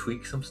you need to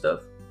tweak some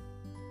stuff,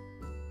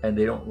 and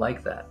they don't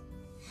like that.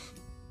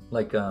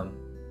 Like,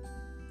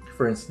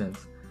 for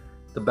instance,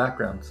 the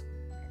backgrounds.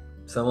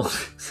 Some old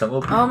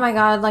people. Oh my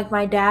god! Like,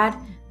 my dad,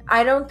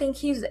 I don't think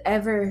he's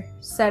ever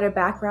set a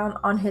background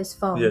on his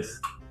phone.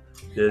 Yes.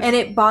 And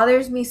it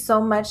bothers me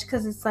so much,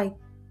 because it's like,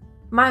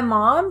 my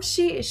mom,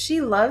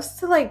 she loves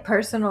to like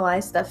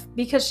personalize stuff,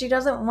 because she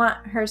doesn't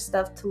want her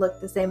stuff to look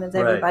the same as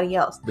everybody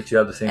else. But you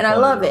have the same. And I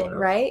love it,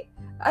 right?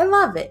 I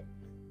love it.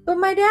 But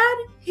my dad,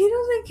 he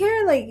doesn't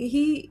care. Like,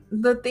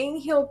 the thing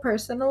he'll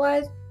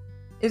personalize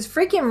is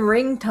freaking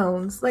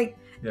ringtones. Like,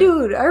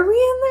 dude, are we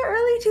in the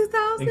early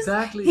 2000s?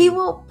 Exactly. He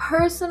will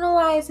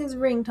personalize his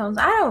ringtones.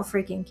 I don't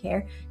freaking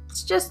care.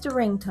 It's just a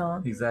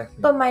ringtone. Exactly.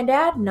 But my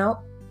dad, nope.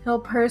 He'll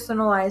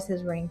personalize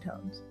his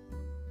ringtones.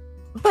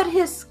 But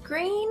his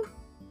screen,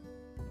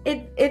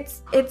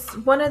 it's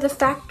one of the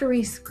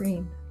factory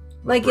screens.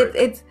 Like,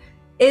 right.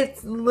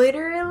 It's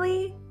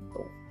literally,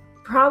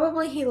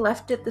 probably he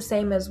left it the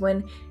same as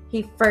when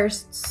he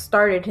first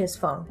started his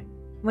phone.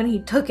 When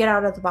he took it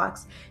out of the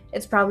box,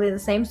 it's probably the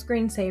same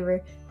screensaver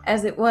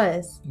as it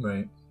was.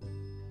 Right.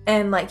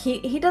 And like,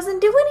 he doesn't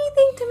do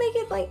anything to make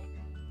it like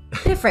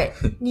different,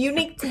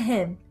 unique to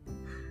him.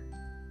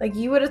 Like,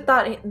 you would have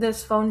thought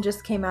this phone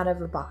just came out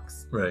of a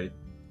box. Right.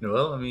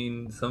 Well, I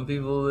mean, some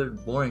people are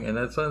boring, and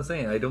that's what I'm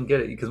saying. I don't get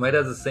it because my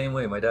dad's the same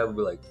way. My dad would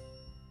be like,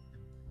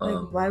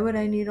 Like, why would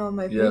I need all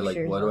my yeah, pictures? like,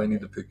 why do I on need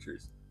it? the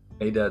pictures?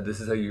 Hey, Dad, this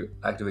is how you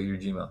activate your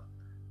Gmail.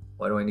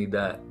 Why do I need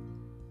that?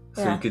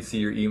 So Yeah. you could see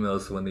your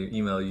emails when they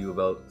email you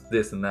about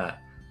this and that.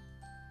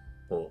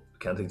 Well,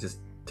 can't they just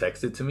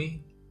text it to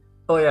me?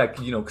 Oh yeah,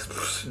 you know,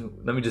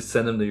 let me just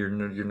send them to your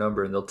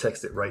number, and they'll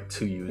text it right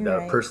to you.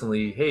 Right.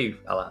 Personally,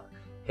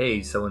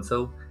 hey, so and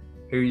so,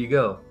 here you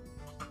go.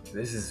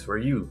 This is for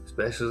you,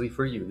 especially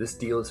for you. This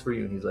deal is for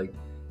you. And he's like,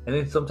 and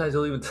then sometimes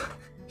he'll even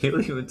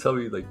tell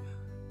me like,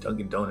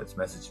 Dunkin' Donuts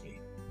messaged me,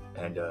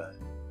 and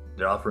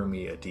they're offering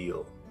me a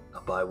deal,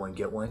 a buy one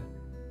get one.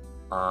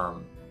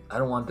 I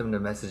don't want them to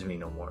message me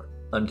no more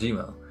on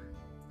Gmail.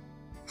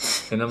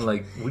 And I'm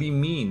like, what do you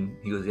mean?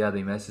 He goes, yeah,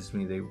 they messaged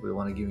me. They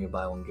want to give me a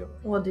buy one get one.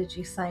 Well, did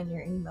you sign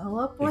your email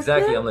up with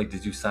Exactly. them? I'm like,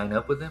 did you sign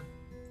up with them?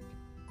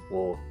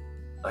 Well,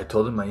 I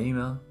told him my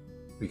email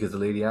because the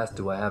lady asked,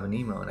 do I have an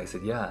email? And I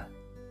said, yeah.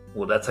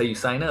 Well, that's how you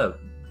sign up.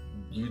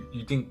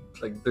 You think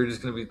like they're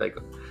just gonna be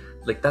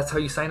like that's how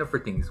you sign up for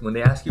things. When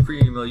they ask you for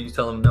your email, you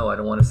tell them no, I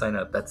don't want to sign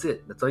up. That's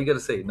it. That's all you gotta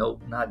say. No,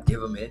 not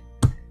give them it.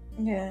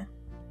 Yeah.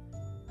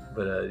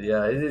 But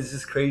yeah, it is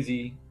just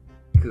crazy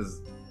because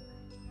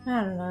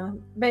I don't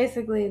know.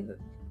 Basically,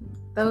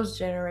 those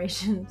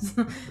generations.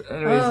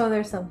 anyways,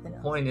 there's something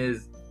else. point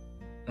is,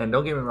 and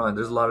don't get me wrong,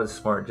 there's a lot of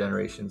smart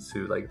generations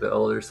too. Like the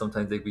older,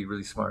 sometimes they be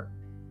really smart.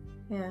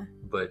 Yeah.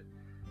 But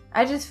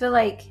I just feel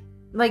like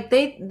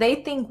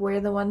they think we're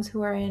the ones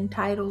who are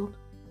entitled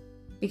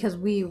because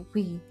we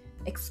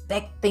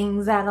expect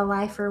things out of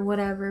life or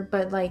whatever.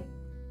 But like,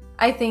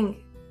 I think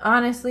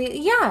honestly,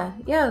 yeah,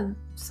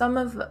 some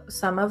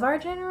of our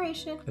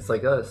generation, it's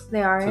like us.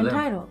 they are to them,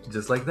 entitled.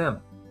 just like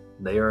them.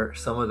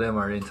 Some of them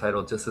are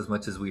entitled just as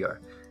much as we are.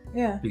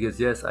 Yeah. Because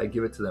yes, I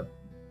give it to them.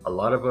 All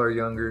of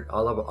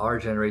our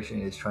generation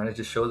is trying to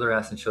just show their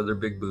ass and show their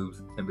big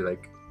boobs and be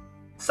like,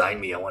 sign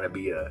me, I want to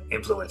be an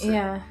influencer.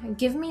 Yeah,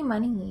 give me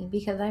money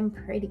because I'm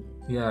pretty.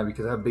 Yeah,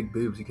 because I have big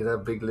boobs, because I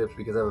have big lips,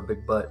 because I have a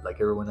big butt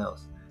like everyone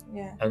else.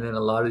 Yeah. And then a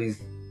lot of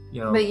these,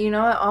 you know. But you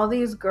know what? All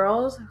these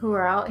girls who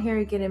are out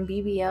here getting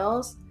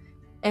BBLs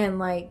and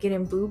like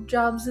getting boob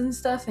jobs and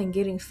stuff and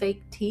getting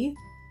fake teeth,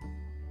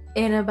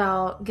 in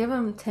about, give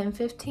them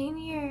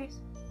 10-15 years,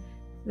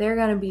 they're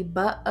gonna be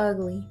butt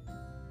ugly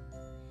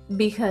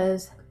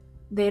because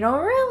they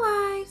don't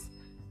realize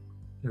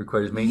it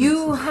requires maintenance.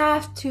 you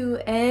have to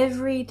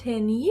every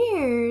 10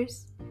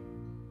 years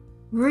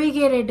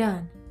re-get it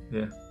done.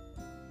 Yeah.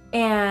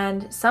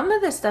 And some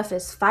of this stuff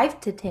is 5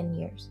 to 10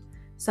 years.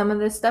 Some of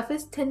this stuff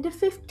is 10 to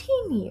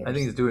 15 years. I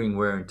think it's doing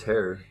wear and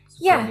tear.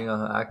 Yeah. Depending on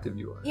how active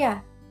you are.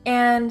 Yeah.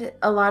 And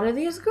a lot of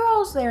these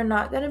girls, they're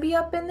not going to be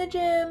up in the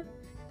gym.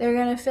 They're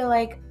going to feel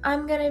like,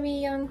 I'm going to be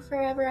young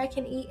forever. I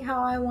can eat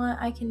how I want.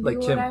 I can do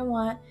what I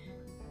want.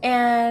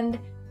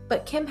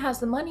 But Kim has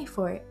the money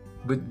for it.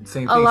 But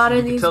same thing, A lot you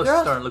of can these tell she's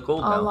girls, starting to look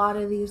old now. a lot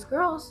of these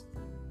girls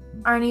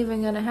aren't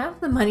even going to have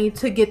the money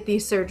to get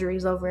these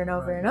surgeries over and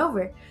over and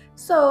over.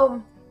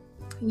 So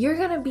you're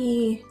going to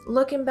be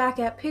looking back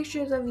at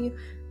pictures of you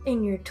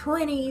in your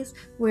 20s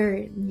where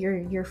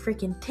your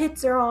freaking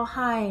tits are all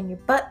high and your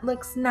butt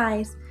looks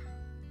nice.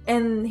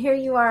 And here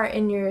you are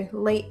in your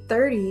late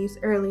 30s,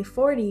 early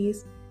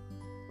 40s,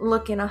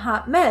 looking a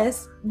hot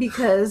mess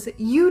because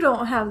you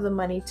don't have the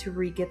money to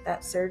re-get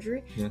that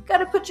surgery. Yeah. Got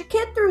to put your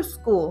kid through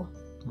school.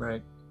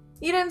 Right.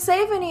 You didn't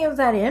save any of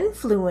that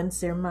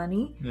influencer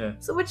money. Yeah.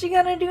 So what you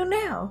gonna do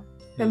now?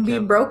 You And be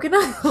can't- broken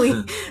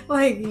ugly?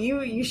 Like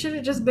you should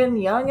have just been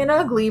young and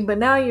ugly, but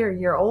now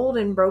you're old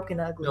and broken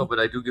ugly. No, but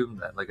I do give them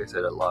that. Like I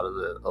said, a lot of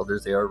the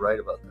elders, they are right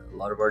about that. A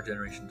lot of our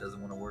generation doesn't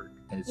want to work,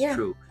 and it's Yeah.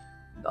 true.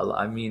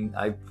 I mean,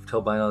 I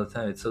tell Brian all the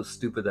time, it's so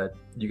stupid that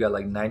you got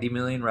like 90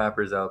 million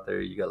rappers out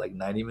there, you got like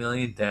 90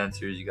 million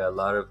dancers, you got a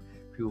lot of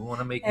people who want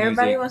to make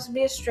Everybody music. wants to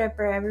be a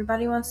stripper.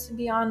 Everybody wants to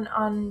be on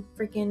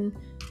freaking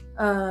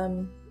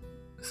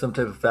Some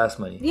type of fast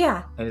money.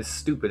 yeah, And it's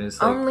stupid.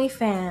 It's like,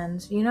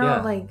 OnlyFans. You know,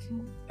 Yeah. like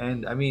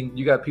and I mean,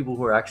 you got people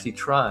who are actually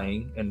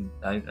trying, and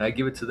I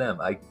give it to them.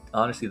 I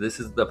honestly, this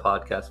is the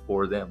podcast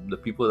for them, the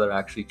people that are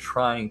actually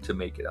trying to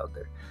make it out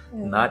there.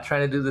 Not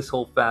trying to do this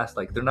whole fast,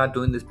 like they're not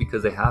doing this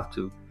because they have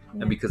to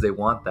Yeah. and because they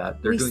want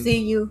that. They're we doing see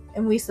you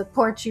and we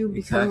support you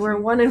because Exactly. we're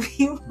one of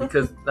you.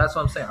 because that's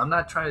what I'm saying. I'm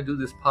not trying to do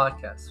this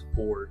podcast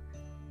for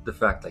the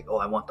fact like, oh,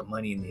 I want the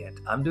money in the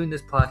end. I'm doing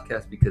this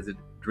podcast because it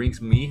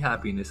brings me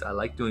happiness. I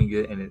like doing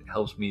it, and it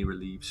helps me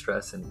relieve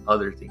stress and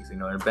other things,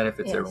 and it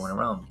benefits Yes. everyone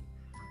around me.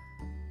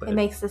 But It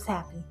makes us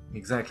happy,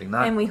 exactly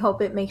not and we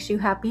hope it makes you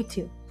happy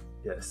too.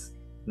 yes,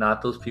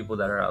 not those people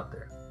that are out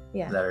there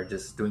Yeah, that are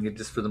just doing it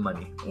just for the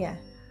money. yeah.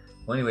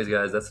 Well, anyways,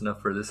 guys, that's enough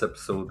for this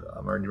episode.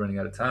 I'm already running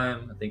out of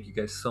time. Thank you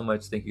guys so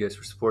much. Thank you guys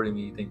for supporting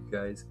me. Thank you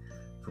guys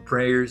for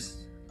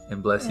prayers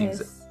and blessings.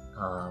 Yes.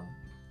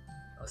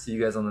 I'll see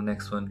you guys on the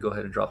next one. Go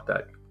ahead and drop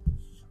that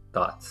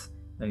thoughts.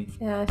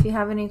 Yeah, if you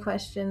have any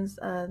questions,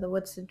 the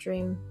What's the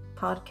Dream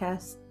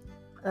podcast,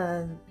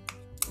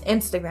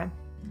 Instagram.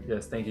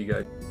 Yes, thank you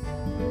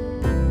guys.